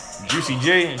Juicy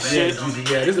J and shit.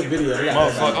 Yeah, this is a video.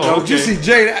 Yo, Juicy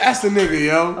J, that's the nigga,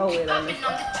 yo. Oh, wait, I missed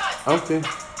that. Okay.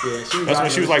 Yeah, that's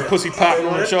when she was like pussy popping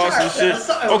on the charts and shit.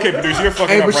 Okay, producer, you're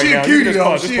fucking Hey, up but right she a now. cutie, You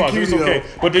though. just She a pause. It's cutie, okay. though.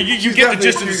 But you She's get the definitely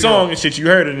gist a of the cutie, song though. and shit. You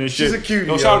heard it and shit. She's a cutie,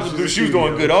 No, yo. shout out to She's the a she was cutie,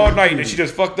 doing yo. good all night and she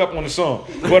just fucked up on the song.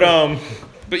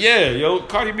 But yeah, yo,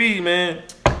 Cardi B, man.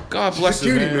 God bless She's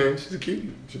a her, cutie, man. man. She's a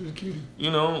cutie. She's a cutie. You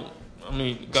know, I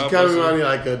mean, She God kind bless of her.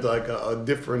 reminded me like a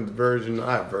different version,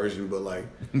 not version, but like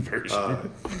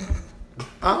Version.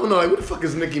 I don't know, like what the fuck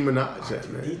is Nicki Minaj at,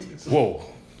 man? Whoa.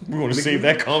 We're going to save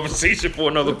that conversation for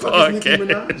another What the fuck is Nicki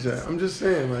podcast. Minaj at? I'm just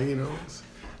saying, like, you know,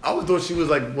 I always thought she was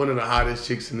like one of the hottest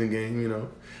chicks in the game, you know.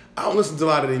 I don't listen to a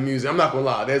lot of their music. I'm not gonna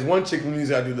lie. There's one chick whose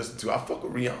music I do listen to. I fuck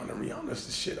with Rihanna. Rihanna's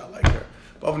the shit. I like her.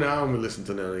 But other than that, I don't really listen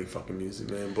to none of their fucking music,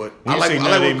 man. But When I you like say what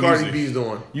none of their Cardi music, B's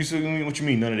doing. You say what you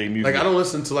mean? None of their music. Like I don't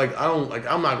listen to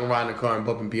I'm not gonna ride in the car and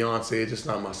bumping Beyonce. It's just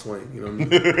not my swing. You know what I mean?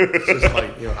 It's just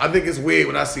like, you know, I think it's weird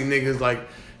when I see niggas like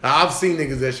I've seen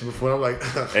niggas that shit before. And I'm like,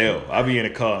 hell, I'll be in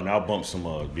the car and I'll bump some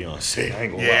Beyonce. I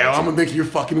ain't gonna yeah, lie. I'm gonna think you're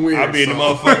fucking weird. I'll be in the so.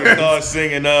 motherfucking car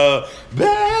singing,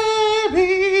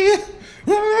 baby.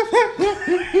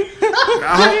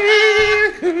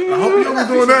 I hope you don't be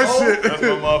doing that shit. That's my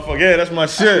motherfucker. Yeah, that's my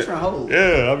shit.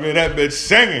 Yeah, I mean that bitch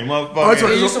singing,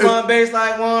 motherfucker. You used to run bass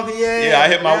like one, Yeah, I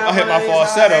hit my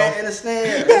falsetto. In the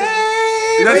snare.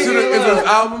 That's in his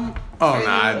album. Oh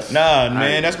nah. Nah,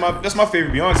 man, that's my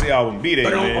favorite Beyonce album. Be There,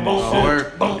 man.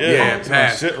 Yeah, that's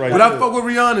pass. my shit right But I there. fuck with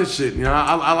Rihanna's shit. You know,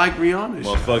 I like Rihanna's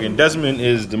shit. Motherfucking Desmond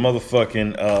is the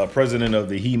motherfucking president of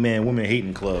the He-Man Women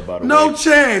Hating Club, by the way. No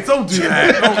chance. Don't do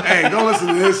that. Don't listen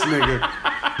to this nigga.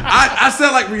 I said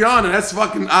like Rihanna. That's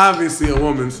fucking obviously a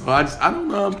woman. So I don't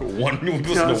know.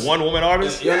 Listen to one woman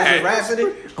artist? You listen to Rhapsody?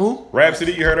 Who?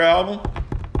 Rhapsody, you heard her album?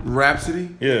 Rhapsody?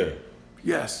 Yeah.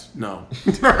 Yes. No.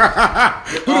 Who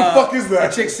the fuck is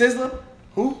that? Chick Sizzler?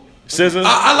 Who? SZA?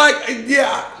 I like.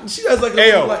 Yeah. She has like.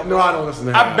 Ayo. Like, no, I don't listen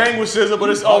to her. I bang with SZA,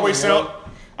 but it's always sound.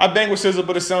 I bang with SZA,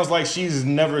 but it sounds like she's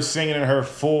never singing in her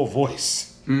full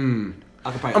voice. I'm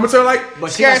gonna tell you like.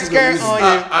 But she got some good music.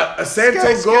 A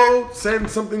Santo Gold,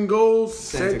 something Gold,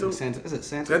 Santo. Is it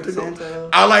Santo? Santo.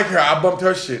 I like her. I bumped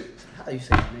her shit. How you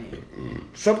say her name?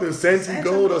 Something Santo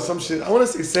Gold or some shit. I want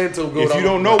to say Santo Gold. If you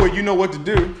don't know it, you know what to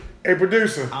do. Hey,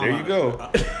 producer. There you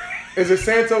go. Is it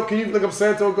Santo? Can you look up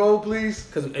Santo Gold, please?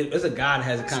 Because it's a guy that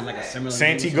has a kind of like a similar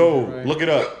Santi name. Gold. Right? Look it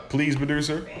up, please,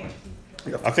 producer.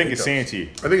 I think it's Santi.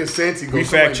 I think it's Santi Gold. We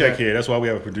fact check here. That's why we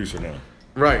have a producer now.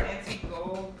 Right.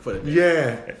 Anti-gold. For the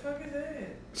Yeah. What the fuck is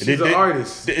that? She's an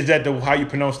artist. Is that how you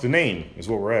pronounce the name? Is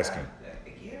what we're asking. Yeah,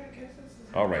 I guess this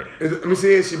is All right. Let me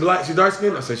see. Is she black? She dark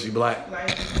skinned? I said she black. light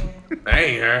skin. That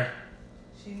ain't her.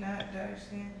 She not dark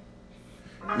skin.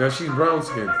 No, she's brown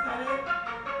skinned.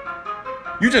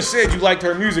 You just said you liked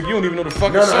her music. You don't even know the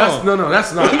fucking No, song.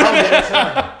 that's not. That's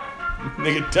her.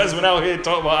 Nigga Desmond out here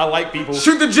talking about I like people.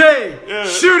 Shoot the J. Yeah.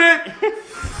 Shoot it.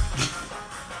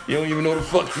 You don't even know the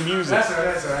fucking music. That's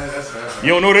her. You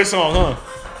don't know this song, huh?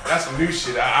 That's some new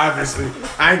shit. Obviously,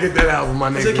 I ain't get that album, my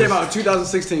nigga. It came out in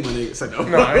 2016, my nigga. So no.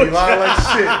 No, I ain't lying like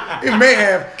shit. It may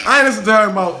have. I ain't listened to her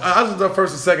about. I listened to her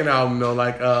first and second album though.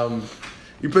 Like,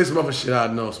 you play some other shit I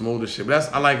know, some older shit.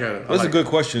 But I like her. That's a good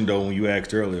question though. When you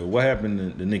asked earlier, what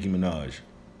happened to Nicki Minaj?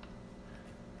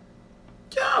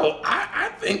 Yo, I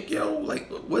think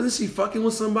like, wasn't she fucking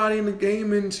with somebody in the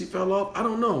game and she fell off? I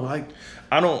don't know. Like,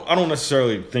 I don't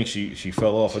necessarily think she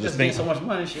fell off. I just think so much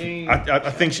money. She ain't.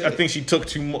 I think she took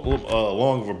too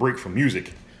long of a break from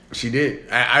music. she did.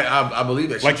 I believe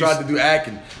that. She Like you tried to do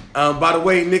acting. By the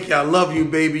way, Nikki, I love you,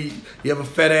 baby. You have a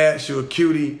fat ass. You're a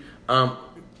cutie.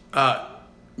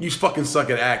 You fucking suck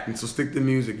at acting, so stick to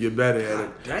music. You're better at it.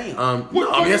 Damn.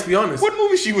 No, I mean, let's be honest. What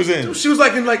movie she was in? She was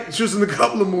she was in a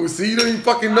couple of movies. See, you don't even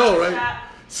fucking know, right?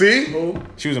 See?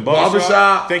 She was in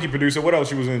Barbershop. Thank you, producer. What else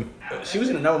she was in? She was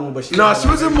in another one, but she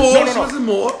was in more. No. She was in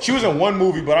more. She was in one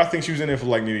movie, but I think she was in it for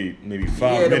like maybe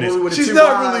 5 the minutes. movie with the She's two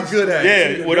not wives. really good at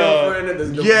it.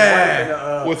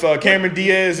 Yeah, with Cameron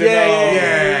Diaz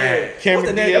and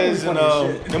Cameron Diaz and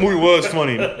the movie was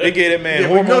funny. They gave that man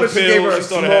hormone pills. She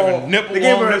started having nipples. They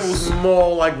gave her a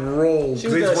small like role. She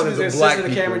was the assistant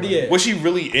to Cameron Diaz. Was she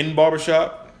really in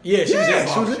Barbershop? Yeah, she was in She was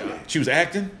Barbershop. in there. She was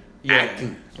acting? Yeah.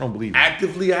 Acting. I don't believe it.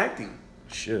 Actively acting.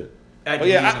 Shit. Acting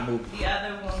Oh, yeah, in the movie. The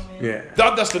other woman. Yeah.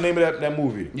 That's the name of that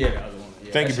movie. Yeah, the other one.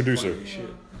 Yeah, Thank you, that shit producer. funny as shit.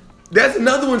 That's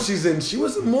another one she's in. She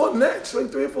was in more than that. She's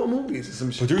like 3 or 4 movies or some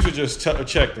shit. Producer just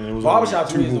checked and it was Barbershop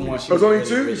to only me is the 2 one. movies. She It was only really,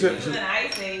 2? really She- good. She was in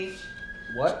Ice Age.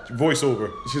 What?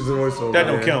 Voiceover. She's the voiceover. That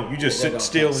don't man. count. You just Yeah, that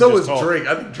sit don't still and So just was talk. Drake.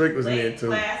 I think Drake was in there Lake too.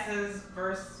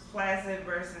 Placid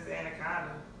versus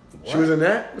Anaconda. She was in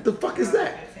that? What the fuck is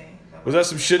that? 15. Was that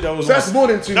some shit that was That's on, more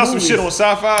than 2 that's movies. some shit on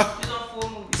sci-fi? She's on 4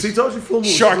 movies. See, told you 4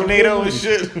 movies. She was on 4 Sharknado and movies.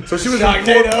 shit. So she was in 4 movies.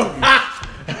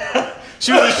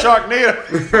 She was in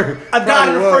Sharknado. I died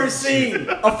in the was. first scene.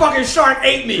 A fucking shark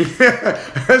ate me.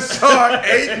 Shark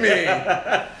ate me.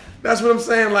 That's what I'm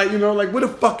saying. Like, like, what the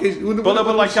fuck is...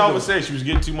 But like Calvin said, she was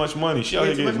getting too much money. She out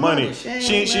here Getting too getting much money.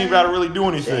 money. She ain't got to really do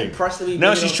anything. pressed to be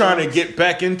Now big she's on trying to songs. get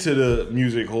back into the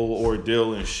music whole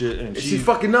ordeal and shit. And She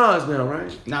fucking Nas now,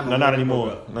 right? No, not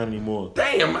anymore. Not anymore.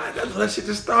 Damn, that shit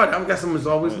just started. I guess someone's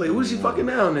always late. Who's she fucking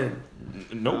now then?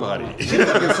 Nobody. She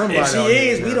fucking somebody. If she out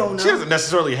here is, we now. don't know. She doesn't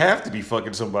necessarily have to be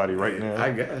fucking somebody right now.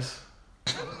 I guess.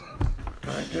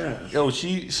 I guess. Yo,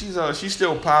 she's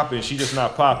still popping. She just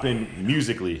not popping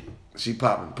musically. She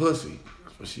popping pussy.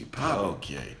 That's what she popping.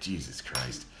 Okay, Jesus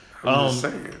Christ. I'm just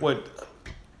saying. What?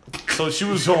 So she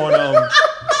was on.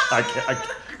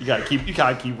 You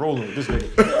gotta keep rolling with this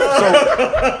nigga.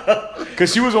 So,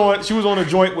 cause she was on a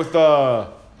joint with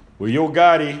Yo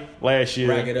Gotti last year.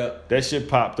 Rack It Up. That shit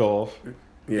popped off.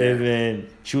 Yeah. And then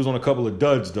she was on a couple of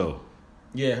duds though.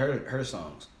 Yeah, her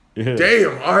songs. Yeah.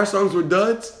 Damn, all her songs were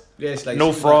duds? Yeah, it's like No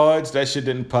she was frauds. That shit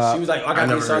didn't pop. Like, she was like, I I got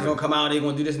never these heard songs it. gonna come out. They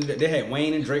gonna do this. And that. They had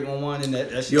Wayne and Drake on one, and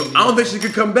that shit. Yo, I don't think she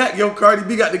could come back. Yo, Cardi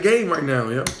B got the game right now,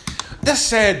 yo. That's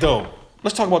sad though.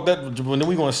 Let's talk about that, and then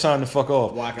we gonna sign the fuck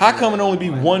off. Why can't How we come do it only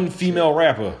that? be one female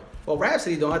rapper? Well,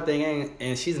 Rhapsody doing her thing,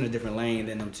 and she's in a different lane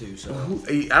than them two. So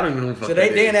I don't even know. So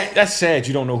they in that. That's sad.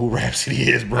 You don't know who Rhapsody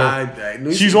is, bro. I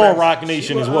knew She's on Rock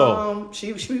Nation as well.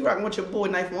 She be rocking with your boy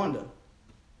Knife Wonder.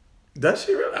 Does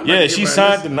she really? Yeah, she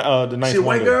signed the Ninth She a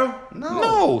white Wonder. girl?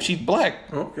 No, she's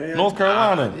black. Okay. North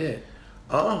Carolina. Yeah.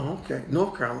 Oh, okay.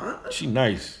 North Carolina. She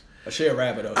nice. She a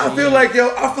rapper though. I feel like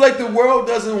the world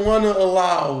doesn't want to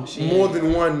allow more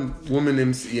than one woman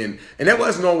MC in, and that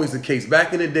wasn't always the case.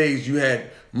 Back in the days, you had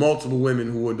multiple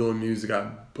women who were doing music. I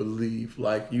believe,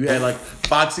 like you had like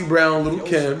Foxy Brown, Lil'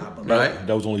 Kim, right?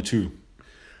 That was only two.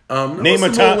 Name a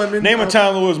time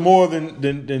there was more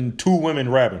than two women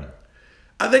rapping.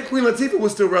 I think Queen Latifah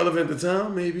was still relevant at the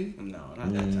time, maybe. No,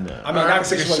 not that time. No. I mean, not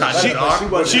take a shot.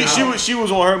 She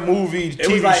was on her movie,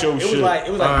 TV show shit.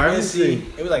 It was like Missy.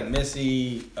 It was like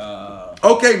Missy.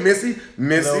 Okay, Missy,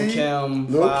 Lil'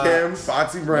 Kim,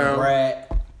 Foxy Brown,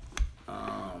 Brat.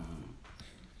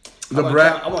 The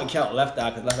Brat. I wouldn't count Left Eye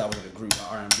because Left Eye was in a group, an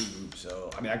R&B group. So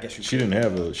I mean, I guess she didn't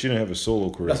have a solo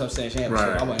career. That's what I'm saying. She didn't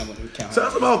have a solo. I wouldn't count. So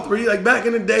that's about three. Like back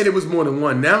in the day, there was more than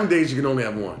one. Nowadays, you can only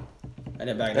have one.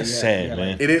 That's sad,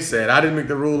 man. It is sad. I didn't make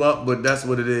the rule up, but that's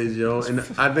what it is, yo. And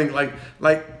I think like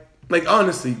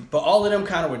honestly, but all of them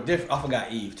kind of were different. I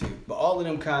forgot Eve too, but all of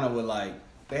them kind of were like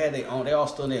they had their own. They all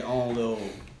still in their own little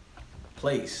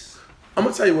place. I'm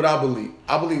gonna tell you what I believe.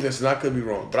 I believe this, and I could be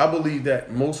wrong, but I believe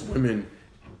that most women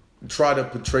try to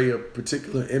portray a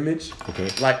particular image. Okay.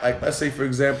 Like let's say for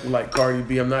example, like Cardi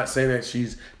B. I'm not saying that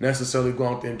she's necessarily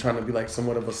going out there and trying to be like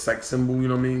somewhat of a sex symbol. You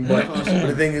know what I mean? But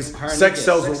the thing is, sex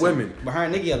sells with women. But her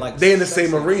and Nicki are like they in the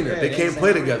same arena. Yeah, they can't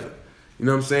play together. You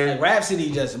know what I'm saying? Like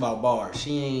Rhapsody just about bars.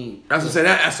 She ain't. That's what I'm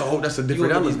saying. That's a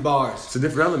different element. These bars. It's a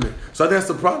different element. So I think that's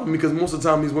the problem because most of the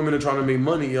time these women are trying to make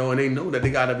money, yo, and they know that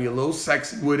they gotta be a little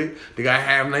sexy with it. They gotta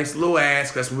have a nice little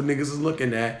ass. That's what niggas is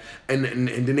looking at, and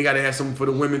then they gotta have something for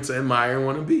the women to admire and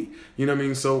want to be. You know what I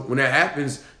mean? So when that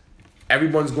happens,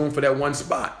 everyone's going for that one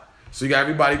spot. So you got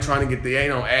everybody trying to get the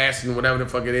ass and whatever the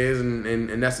fuck it is,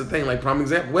 and that's the thing. Like prime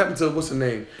example, what happened to what's her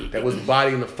name that was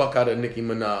bodying the fuck out of Nicki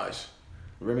Minaj?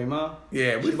 Remy Ma?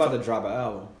 Yeah, she's about to drop an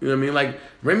album. You know what I mean? Like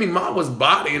Remy Ma was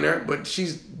bodying her, but do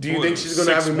you think she's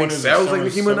gonna have to make sales like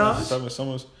Nicki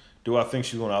Minaj? Do I think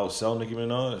she's gonna outsell Nicki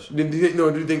Minaj?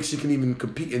 Do you think she can even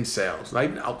compete in sales? Not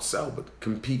even outsell, but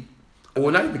compete,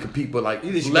 or not even compete, but like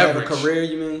leverage. Have a career,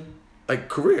 you mean? Like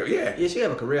career, yeah. Yeah, she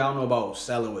have a career. I don't know about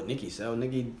selling what Nicki sell.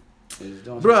 Nicki.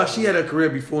 Bruh, she had a career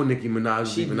before Nicki Minaj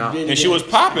was even out, and she was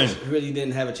popping. Really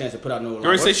didn't have a chance to put out no.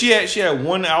 Girl said she had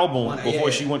one album before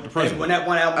she went to prison. And when that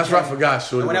one album, that's what I forgot.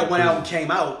 When that one album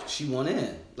came out, she won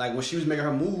in. Like when she was making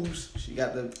her moves, she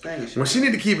got the thing. Well, she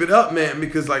need to keep it up, man,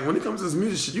 because like when it comes to this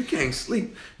music shit, you can't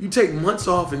sleep. You take months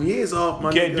off and years off. You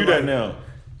can't do that now.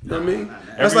 You know what I mean?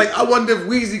 That's like I wonder if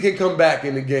Weezy can come back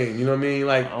in the game. You know what I mean?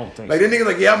 Like, I don't think like so. that nigga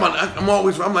like, yeah, I'm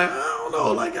always. I'm like, I don't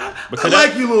know. Like I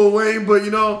like you, Lil Wayne, but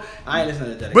you know, I ain't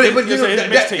listening to that. But you know,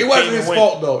 it wasn't his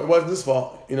fault though. It wasn't his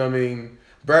fault. You know what I mean?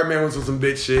 Birdman was on some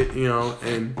bitch shit. You know,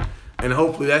 and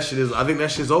hopefully that shit is. I think that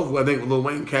shit's over. I think Lil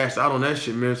Wayne cashed out on that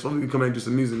shit, man. So we can come back and do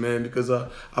some music, man, because I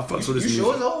fucks with this music. You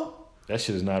sure it's over? That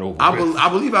shit is not over. I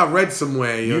believe I read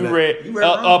somewhere. You read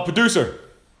producer.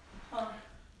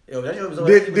 Yo,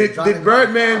 did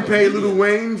Birdman pay Lil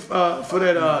Wayne for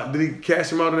that? Did he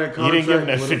cash him out on that contract? He didn't give him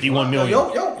that $51 million.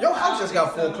 Your house just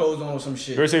got foreclosed on some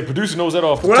shit. They say producer knows that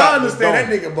off the top. Well, I understand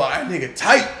that nigga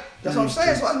tight. That's what I'm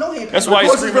saying. So I know he. That's why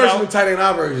he's screaming out. Of course, his version of tight ain't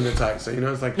our version of tight. So you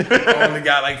know, it's like only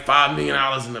got like $5 million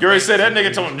in the. You already said that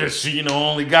nigga told him this.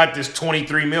 Only got this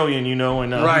 $23 million. You know,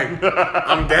 and right.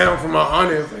 I'm down for my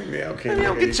honor. Like, yeah, okay.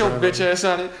 Don't get your bitch ass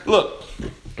out of it. Look.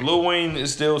 Lil Wayne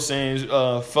is still saying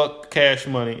fuck cash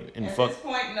money and At fuck. this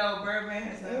point, no, Birdman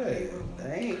has not paid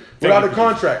him. Without a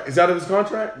contract. Is that out of his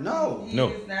contract? No. He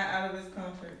is not out of his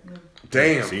contract. No.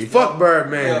 Damn. Fuck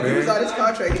Birdman, man. If he was out of his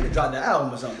contract, he could drop the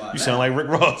album or something. You sound like Rick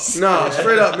Ross. Nah,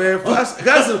 straight up, man.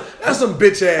 That's some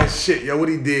bitch ass shit, yo. What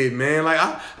he did, man. Like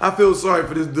I feel sorry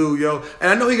for this dude, yo. And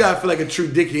I know he gotta feel like a true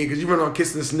dickhead because you run on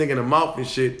kissing this nigga in the mouth and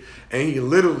shit, and he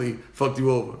literally fucked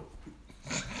you over.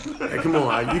 Hey, come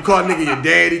on, you called nigga your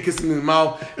daddy, kissing his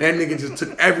mouth, and that nigga just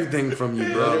took everything from you,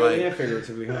 bro. Like,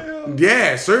 figuratively, huh?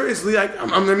 Yeah, seriously. Like, I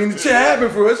mean, the shit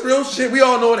happened for us, real shit. We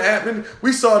all know what happened.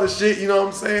 We saw the shit, you know what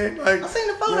I'm saying? Like, I seen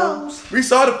the photos. You know, we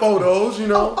saw the photos, you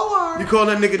know. You call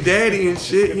that nigga daddy and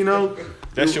shit, you know.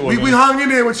 We hung in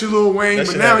there with you, Lil Wayne,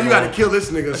 but now you gotta kill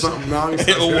this nigga or something. No,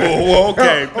 whoa,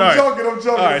 okay. I'm joking.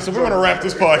 All right, so we're gonna wrap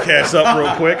this podcast up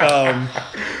real quick.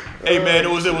 Hey man, it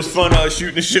was fun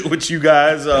shooting the shit with you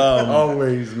guys.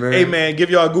 Always, man. Hey man, give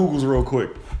y'all Googles real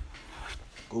quick.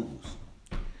 Googles.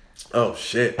 Oh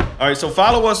shit. All right, so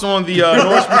follow us on the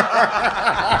Norseman.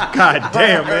 God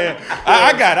damn, man.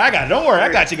 I got it. Don't worry.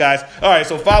 I got you guys. All right,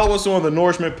 so follow us on the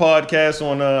Nourishment Podcast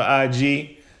on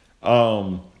IG.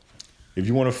 If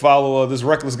you want to follow this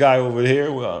reckless guy over here,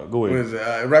 go ahead. What is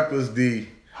it? Reckless D.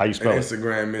 How you spell it?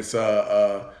 Instagram. It's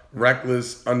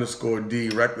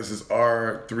reckless_D. Reckless is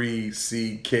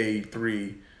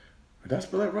R3CK3. Did I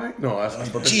spell that right? No, I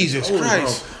spelled that. Jesus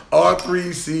Christ.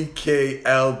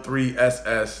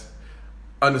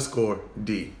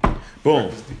 R3CKL3SS_D.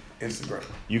 Boom. Instagram.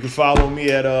 You can follow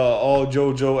me at all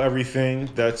JoJo everything.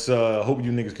 That's hope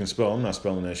you niggas can spell. I'm not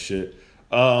spelling that shit.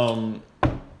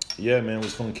 Yeah, man, it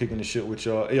was fun kicking the shit with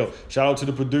y'all. Hey, yo, shout out to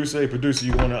the producer. Hey, producer,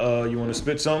 you wanna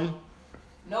spit something?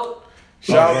 Nope.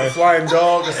 Shout out to Flying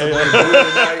Dog. Nope.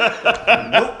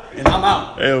 And I'm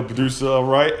out. Hey, yo, producer, all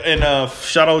right. And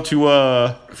shout out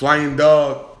to Flying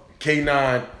Dog,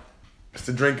 K9. It's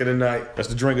the drink of the night. That's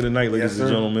the drink of the night, ladies and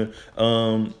gentlemen.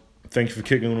 Thank you for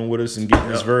kicking on with us and getting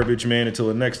this verbiage, man. Until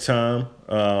the next time.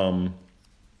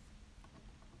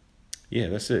 Yeah,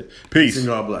 that's it. Peace. And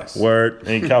God bless. Word.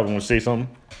 Hey, Calvin, want to say something?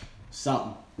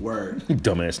 Something. Word.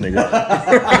 Dumbass nigga.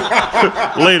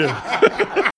 Later.